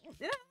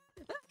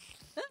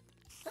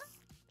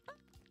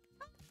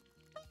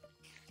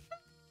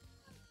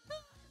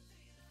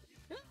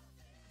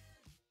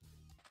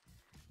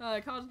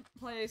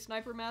 Cosplay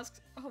sniper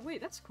masks. Oh,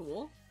 wait, that's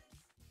cool.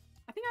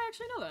 I think I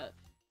actually know that.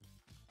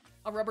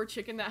 A rubber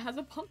chicken that has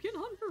a pumpkin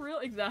on for real?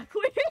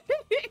 Exactly.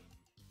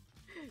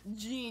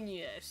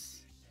 Genius.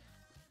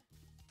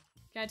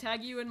 Can I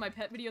tag you in my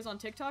pet videos on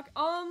TikTok?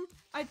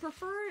 I'd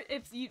prefer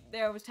if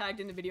I was tagged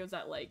in the videos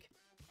that, like...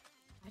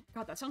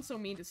 God, that sounds so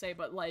mean to say,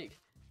 but, like...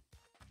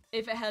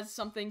 If it has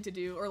something to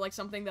do, or, like,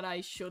 something that I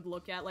should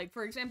look at. Like,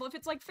 for example, if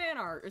it's, like, fan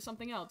art or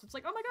something else. It's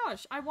like, oh my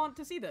gosh, I want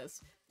to see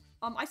this.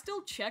 I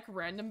still check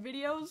random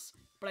videos,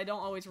 but I don't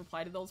always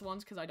reply to those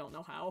ones because I don't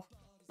know how.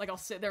 Like, I'll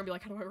sit there and be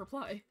like, how do I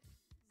reply?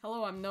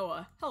 Hello, I'm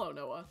Noah. Hello,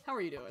 Noah. How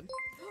are you doing?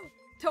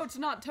 Toad's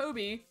not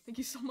Toby. Thank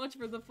you so much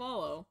for the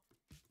follow.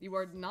 You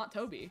are not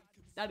Toby.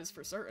 That is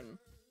for certain.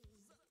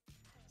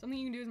 Something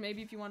you can do is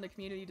maybe if you want a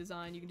community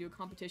design, you can do a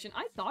competition.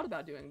 I thought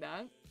about doing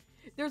that.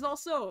 There's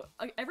also,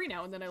 every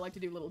now and then I like to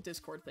do little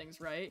Discord things,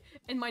 right?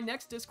 And my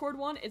next Discord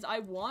one is I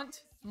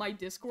want my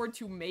Discord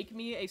to make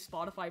me a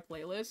Spotify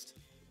playlist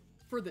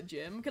for the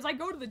gym. Because I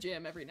go to the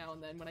gym every now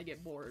and then when I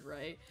get bored,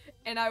 right?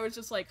 And I was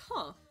just like,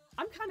 huh,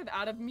 I'm kind of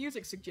out of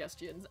music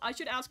suggestions. I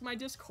should ask my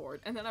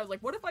Discord. And then I was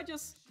like, what if I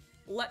just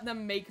let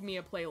them make me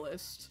a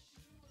playlist?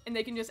 And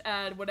they can just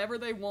add whatever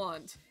they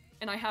want,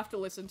 and I have to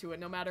listen to it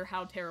no matter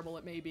how terrible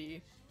it may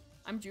be.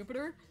 I'm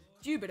Jupiter?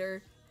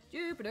 Jupiter.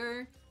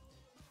 Jupiter.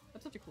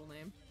 That's such a cool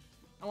name.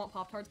 I want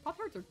Pop-Tarts.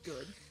 Pop-Tarts are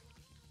good.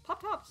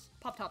 Pop-Tops.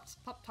 Pop-Tops.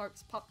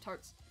 Pop-Tarts.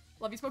 Pop-Tarts.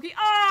 Love you, Smokey.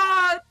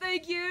 Ah!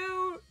 Thank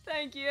you!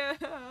 Thank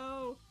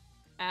you!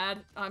 Ad.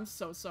 I'm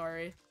so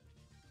sorry.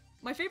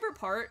 My favorite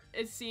part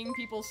is seeing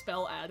people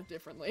spell ad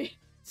differently.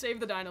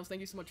 Save the dinos.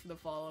 Thank you so much for the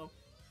follow.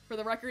 For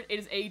the record, it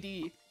is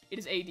AD. It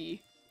is AD.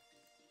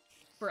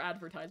 For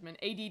advertisement.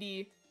 ADD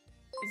is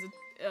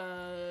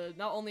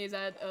not only is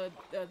that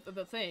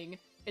the thing,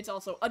 it's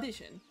also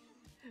addition.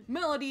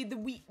 Melody the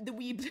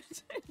weeb.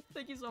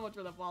 Thank you so much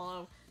for the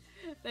follow.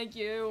 Thank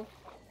you.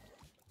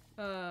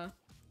 I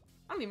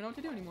don't even know what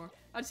to do anymore.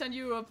 I'd send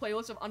you a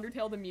playlist of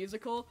Undertale the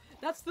musical.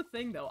 That's the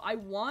thing though.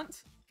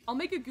 I'll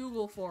make a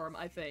Google form,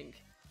 I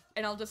think,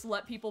 and I'll just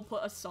let people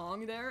put a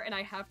song there, and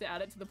I have to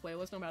add it to the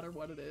playlist no matter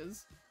what it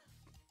is.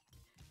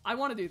 I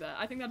want to do that.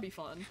 I think that'd be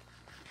fun.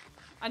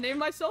 I named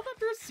myself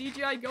after a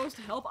CGI ghost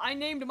help. I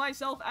named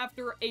myself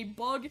after a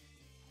bug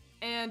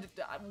and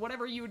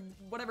whatever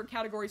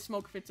category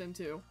smoke fits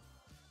into.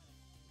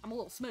 I'm a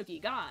little smoky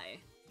guy.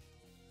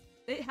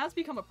 It has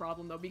become a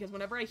problem though, because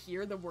whenever I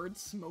hear the word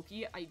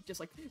smoky, I just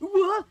like,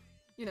 what?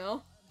 You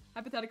know?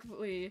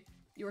 Hypothetically,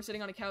 you are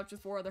sitting on a couch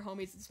with 4 other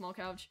homies, it's a small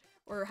couch,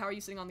 or how are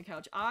you sitting on the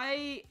couch?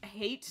 I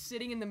hate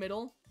sitting in the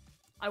middle.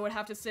 I would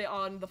have to sit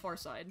on the far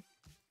side.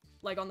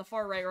 Like on the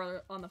far right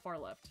or on the far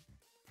left.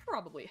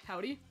 Probably.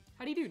 Howdy.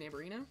 How do you do,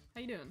 neighborino?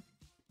 How you doing?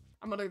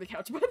 I'm under the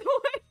couch, by the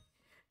way.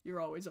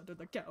 You're always under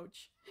the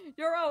couch.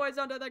 You're always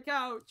under the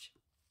couch.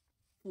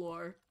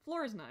 Floor.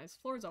 Floor is nice.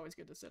 Floor is always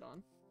good to sit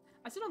on.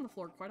 I sit on the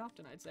floor quite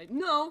often, I'd say.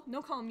 No!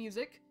 No calm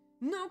music.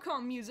 No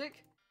calm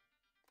music.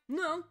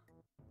 No.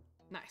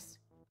 Nice.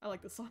 I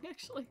like this song,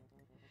 actually.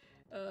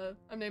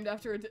 I'm named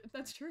after a...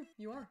 That's true.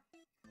 You are.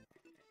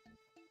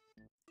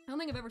 I don't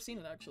think I've ever seen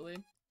it, actually.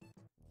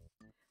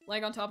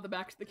 Laying on top of the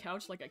back of the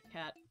couch like a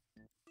cat.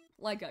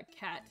 Like a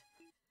cat.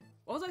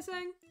 What was I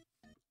saying?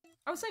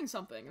 I was saying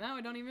something. Now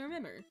I don't even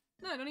remember.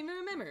 No, I don't even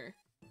remember.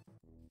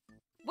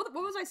 What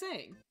was I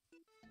saying?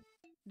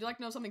 Would you like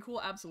to know something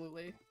cool?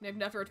 Absolutely.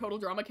 Named after a total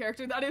drama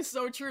character? That is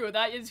so true.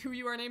 That is who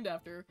you are named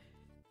after.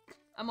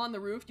 I'm on the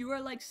roof. You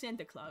are like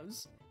Santa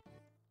Claus.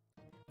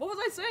 What was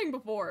I saying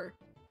before?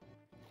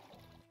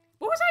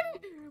 What was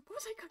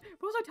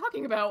I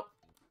talking about?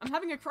 I'm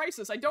having a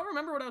crisis. I don't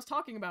remember what I was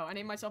talking about. I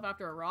named myself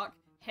after a rock.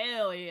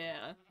 Hell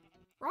yeah.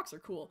 Rocks are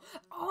cool.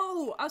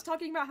 Oh, I was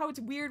talking about how it's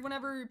weird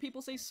whenever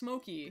people say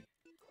Smokey.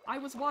 I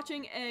was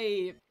watching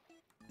a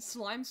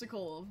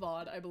Slimesicle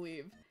VOD, I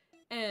believe,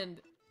 and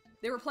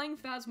they were playing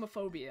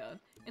Phasmophobia.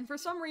 And for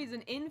some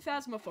reason, in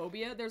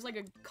Phasmophobia, there's like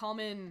a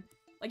common,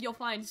 like you'll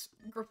find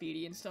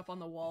graffiti and stuff on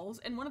the walls,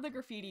 and one of the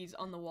graffitis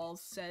on the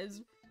walls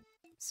says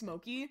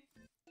Smokey.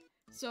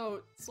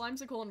 So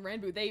Slimesicle and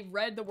ranboo, they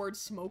read the word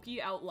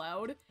Smokey out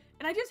loud,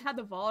 and I just had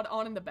the VOD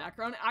on in the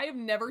background. I have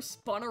never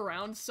spun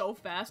around so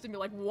fast and be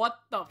like, what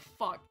the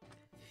fuck?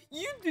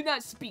 You do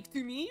not speak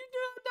to me. You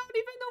do not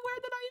even aware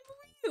that I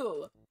am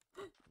real.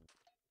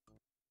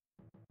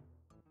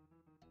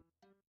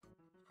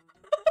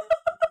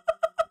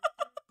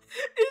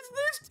 Is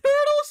this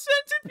turtle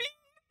centipede?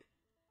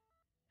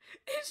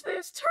 Is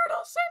this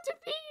turtle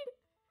centipede?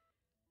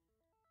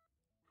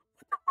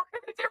 What the fuck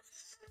are they doing?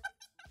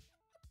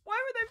 Why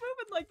were they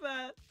moving like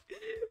that?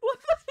 What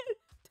the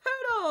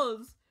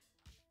turtles?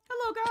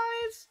 Hello,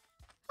 guys.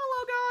 Hello,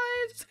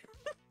 guys.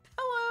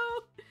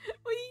 Hello.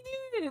 What are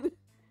you doing?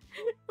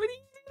 What are you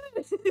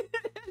doing?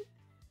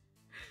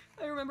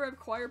 I remember I have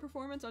choir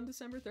performance on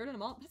December 3rd, and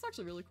I'm all, that's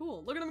actually really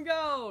cool. Look at him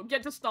go.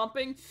 Get to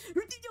stomping.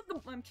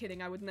 I'm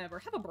kidding. I would never.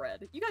 Have a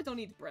bread. You guys don't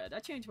need bread. I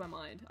changed my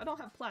mind. I don't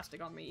have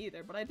plastic on me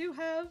either, but I do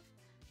have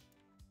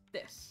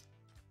this.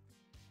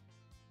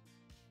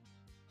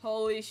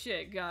 Holy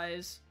shit,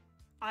 guys.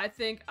 I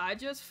think I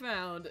just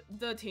found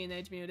the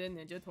Teenage Mutant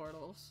Ninja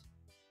Turtles.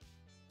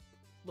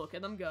 Look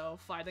at them go,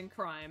 fighting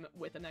crime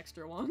with an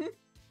extra one.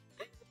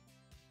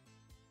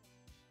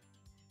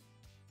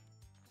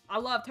 I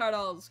love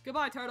turtles.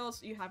 Goodbye,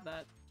 turtles. You have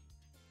that.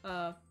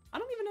 I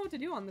don't even know what to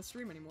do on this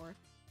stream anymore.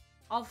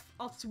 I'll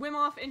swim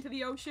off into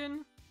the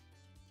ocean,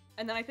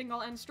 and then I think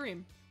I'll end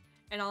stream.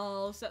 And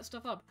I'll set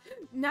stuff up.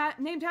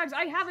 Name tags.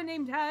 I have a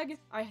name tag.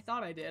 I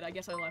thought I did. I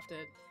guess I left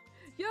it.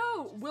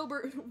 Yo,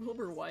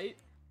 Wilbur White.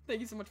 Thank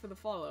you so much for the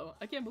follow.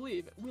 I can't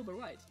believe it. Wilbur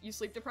White. You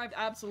sleep deprived?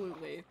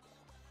 Absolutely.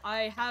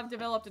 I have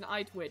developed an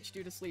eye twitch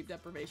due to sleep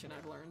deprivation,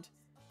 I've learned.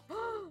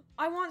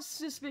 I want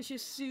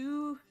suspicious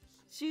soup.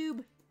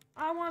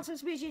 I want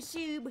suspicious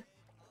soup. Can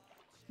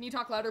you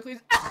talk louder,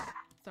 please?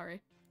 Sorry.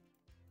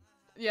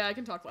 Yeah, I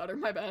can talk louder,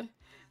 my bad.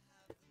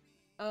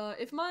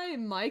 If my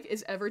mic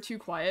is ever too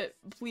quiet,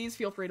 please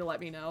feel free to let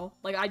me know.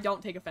 Like, I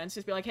don't take offense,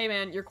 just be like, hey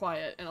man, you're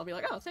quiet, and I'll be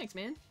like, oh, thanks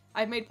man.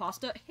 I've made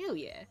pasta, hell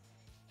yeah.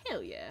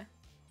 Hell yeah.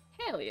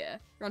 Hell yeah.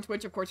 You're on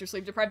Twitch, of course you're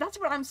sleep deprived. That's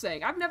what I'm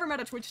saying. I've never met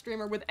a Twitch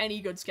streamer with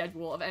any good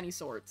schedule of any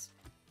sorts.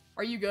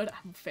 Are you good?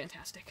 I'm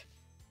fantastic.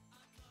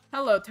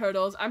 Hello,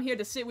 turtles. I'm here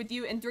to sit with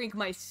you and drink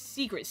my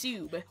secret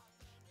soup.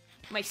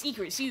 My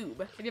secret soup.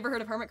 Have you ever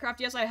heard of Hermitcraft?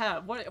 Yes, I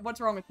have.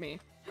 What's wrong with me?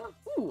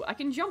 Ooh, I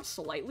can jump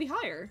slightly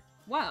higher.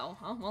 Wow.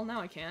 Oh, well,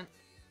 now I can't.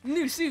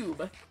 New soup.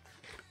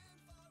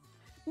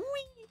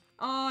 Whee!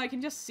 Oh, I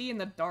can just see in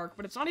the dark,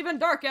 but it's not even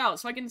dark out,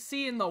 so I can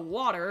see in the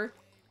water.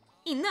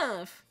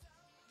 Enough.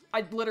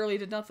 I literally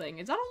did nothing.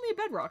 Is that only a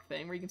bedrock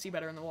thing where you can see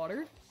better in the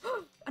water?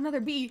 Another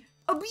bee.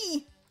 A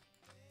bee.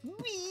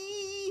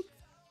 Bee.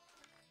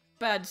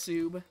 Bad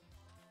soup.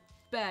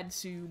 Bad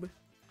soup.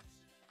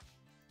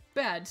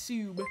 Bad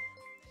soup.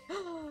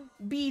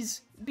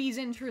 Bee's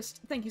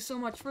interest. Thank you so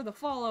much for the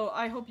follow.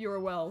 I hope you are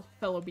well,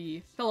 fellow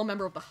bee, fellow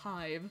member of the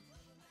hive.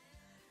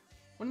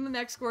 One of the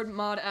next Discord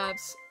mod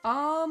apps.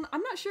 I'm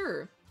not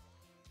sure.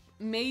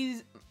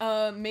 Maze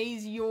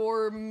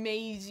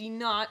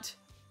not.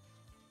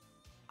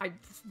 I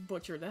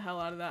butchered the hell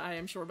out of that, I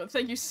am sure, but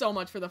thank you so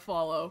much for the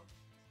follow.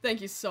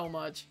 Thank you so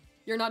much.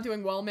 You're not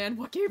doing well, man.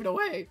 What gave it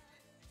away?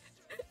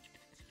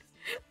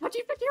 How'd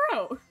you figure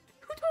out? Who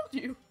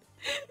told you?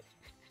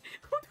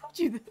 Who told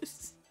you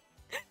this?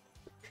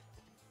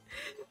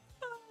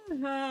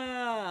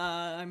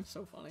 I'm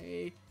so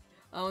funny.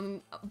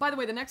 By the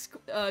way, the next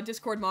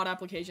Discord mod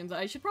applications,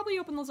 I should probably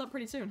open those up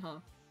pretty soon, huh?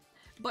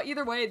 But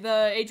either way,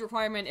 the age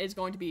requirement is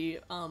going to be,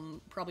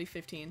 probably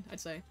 15, I'd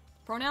say.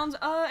 Pronouns?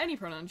 Any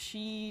pronoun.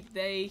 She,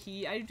 they,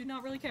 he, I do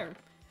not really care.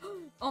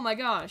 Oh my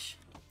gosh.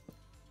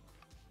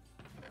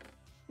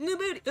 New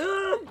booty!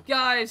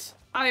 Guys,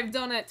 I've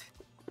done it!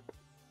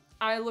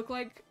 I look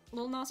like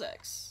Lil Nas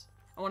X.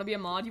 I want to be a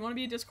mod. You want to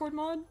be a Discord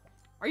mod?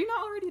 Are you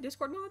not already a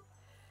Discord mod?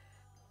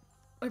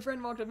 My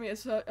friend walked up to me and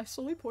said, I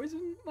slowly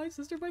poisoned my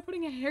sister by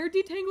putting a hair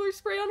detangler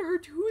spray on her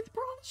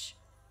toothbrush?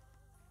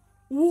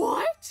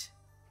 What?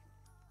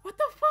 What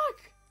the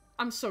fuck?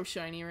 I'm so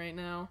shiny right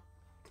now.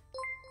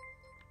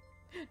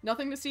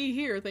 Nothing to see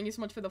here. Thank you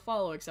so much for the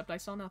follow, except I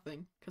saw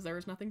nothing. Because there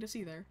was nothing to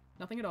see there.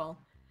 Nothing at all.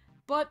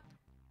 But,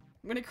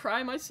 I'm gonna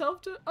cry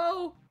myself to-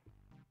 oh.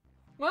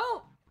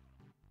 Well.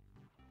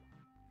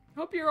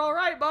 Hope you're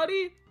alright,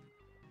 buddy.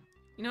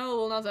 You know,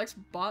 Lil Nas X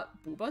bought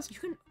boobas? You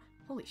can-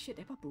 holy shit,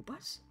 they bought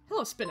boobas?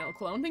 Hello, Spinel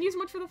clone. Thank you so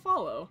much for the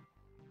follow.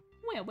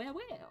 Well.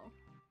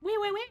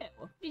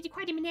 It's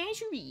quite a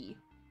menagerie.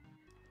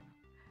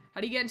 How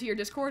do you get into your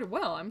Discord?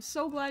 Well, I'm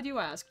so glad you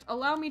asked.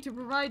 Allow me to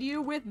provide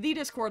you with the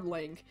Discord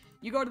link.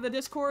 You go to the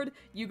Discord,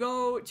 you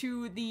go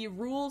to the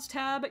Rules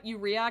tab, you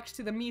react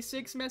to the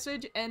Me6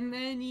 message, and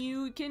then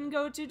you can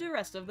go to the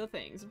rest of the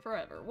things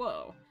forever.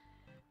 Whoa.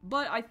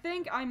 But I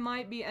think I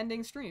might be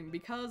ending stream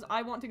because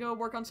I want to go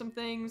work on some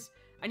things.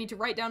 I need to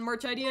write down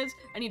merch ideas,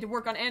 I need to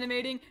work on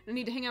animating, and I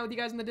need to hang out with you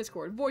guys in the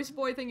Discord. Voice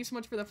Boy, thank you so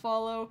much for the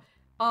follow.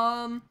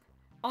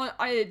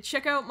 I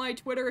check out my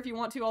Twitter if you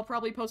want to. I'll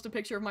probably post a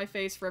picture of my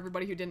face for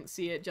everybody who didn't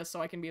see it, just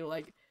so I can be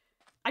like,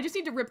 I just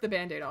need to rip the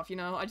band-aid off, you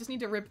know? I just need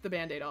to rip the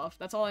band-aid off.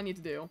 That's all I need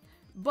to do.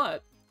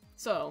 But,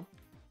 so,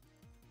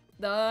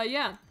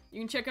 yeah. You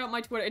can check out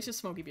my Twitter. It's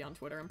just SmokeeBee on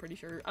Twitter, I'm pretty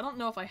sure. I don't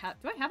know if I have,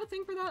 do I have a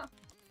thing for that?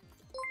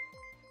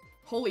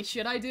 Holy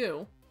shit, I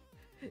do.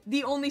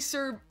 The only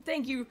Serb,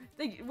 thank you,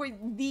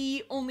 wait,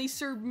 the only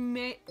Serb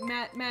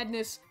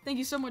Madness, thank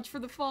you so much for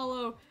the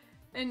follow.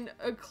 And,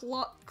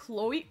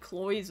 Cloizel,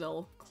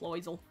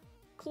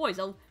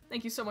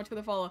 thank you so much for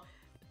the follow.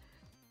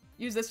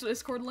 Use this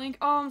Discord link.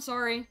 Oh, I'm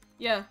sorry.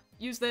 Yeah,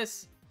 use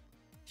this.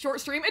 Short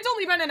stream. It's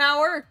only been an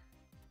hour!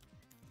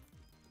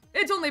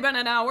 It's only been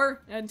an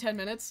hour and 10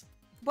 minutes.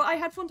 But I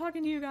had fun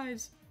talking to you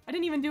guys. I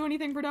didn't even do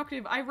anything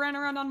productive. I ran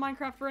around on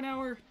Minecraft for an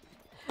hour.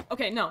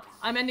 Okay, no.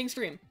 I'm ending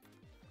stream.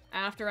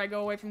 After I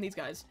go away from these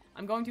guys.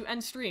 I'm going to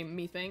end stream,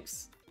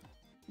 methinks.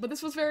 But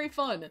this was very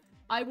fun.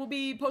 I will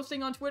be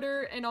posting on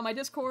Twitter and on my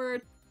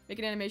Discord. Make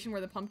an animation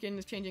where the pumpkin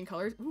is changing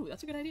colors. Ooh,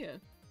 that's a good idea.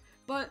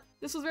 But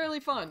this was really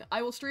fun.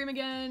 I will stream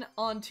again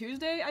on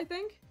Tuesday, I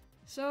think.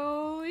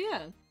 So,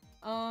 yeah.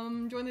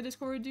 Join the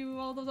Discord, do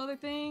all those other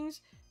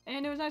things.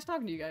 And it was nice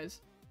talking to you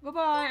guys.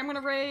 Bye-bye. I'm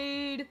gonna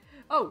raid...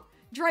 Oh,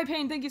 Dry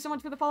Pain, thank you so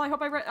much for the follow. I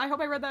hope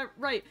I read that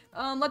right.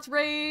 Let's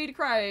raid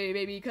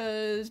Crybaby,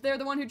 because they're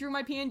the one who drew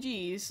my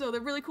PNGs. So they're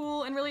really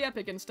cool and really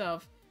epic and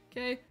stuff.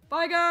 Okay,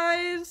 bye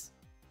guys!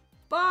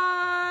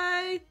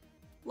 Bye!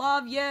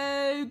 Love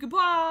you,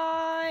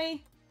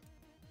 goodbye!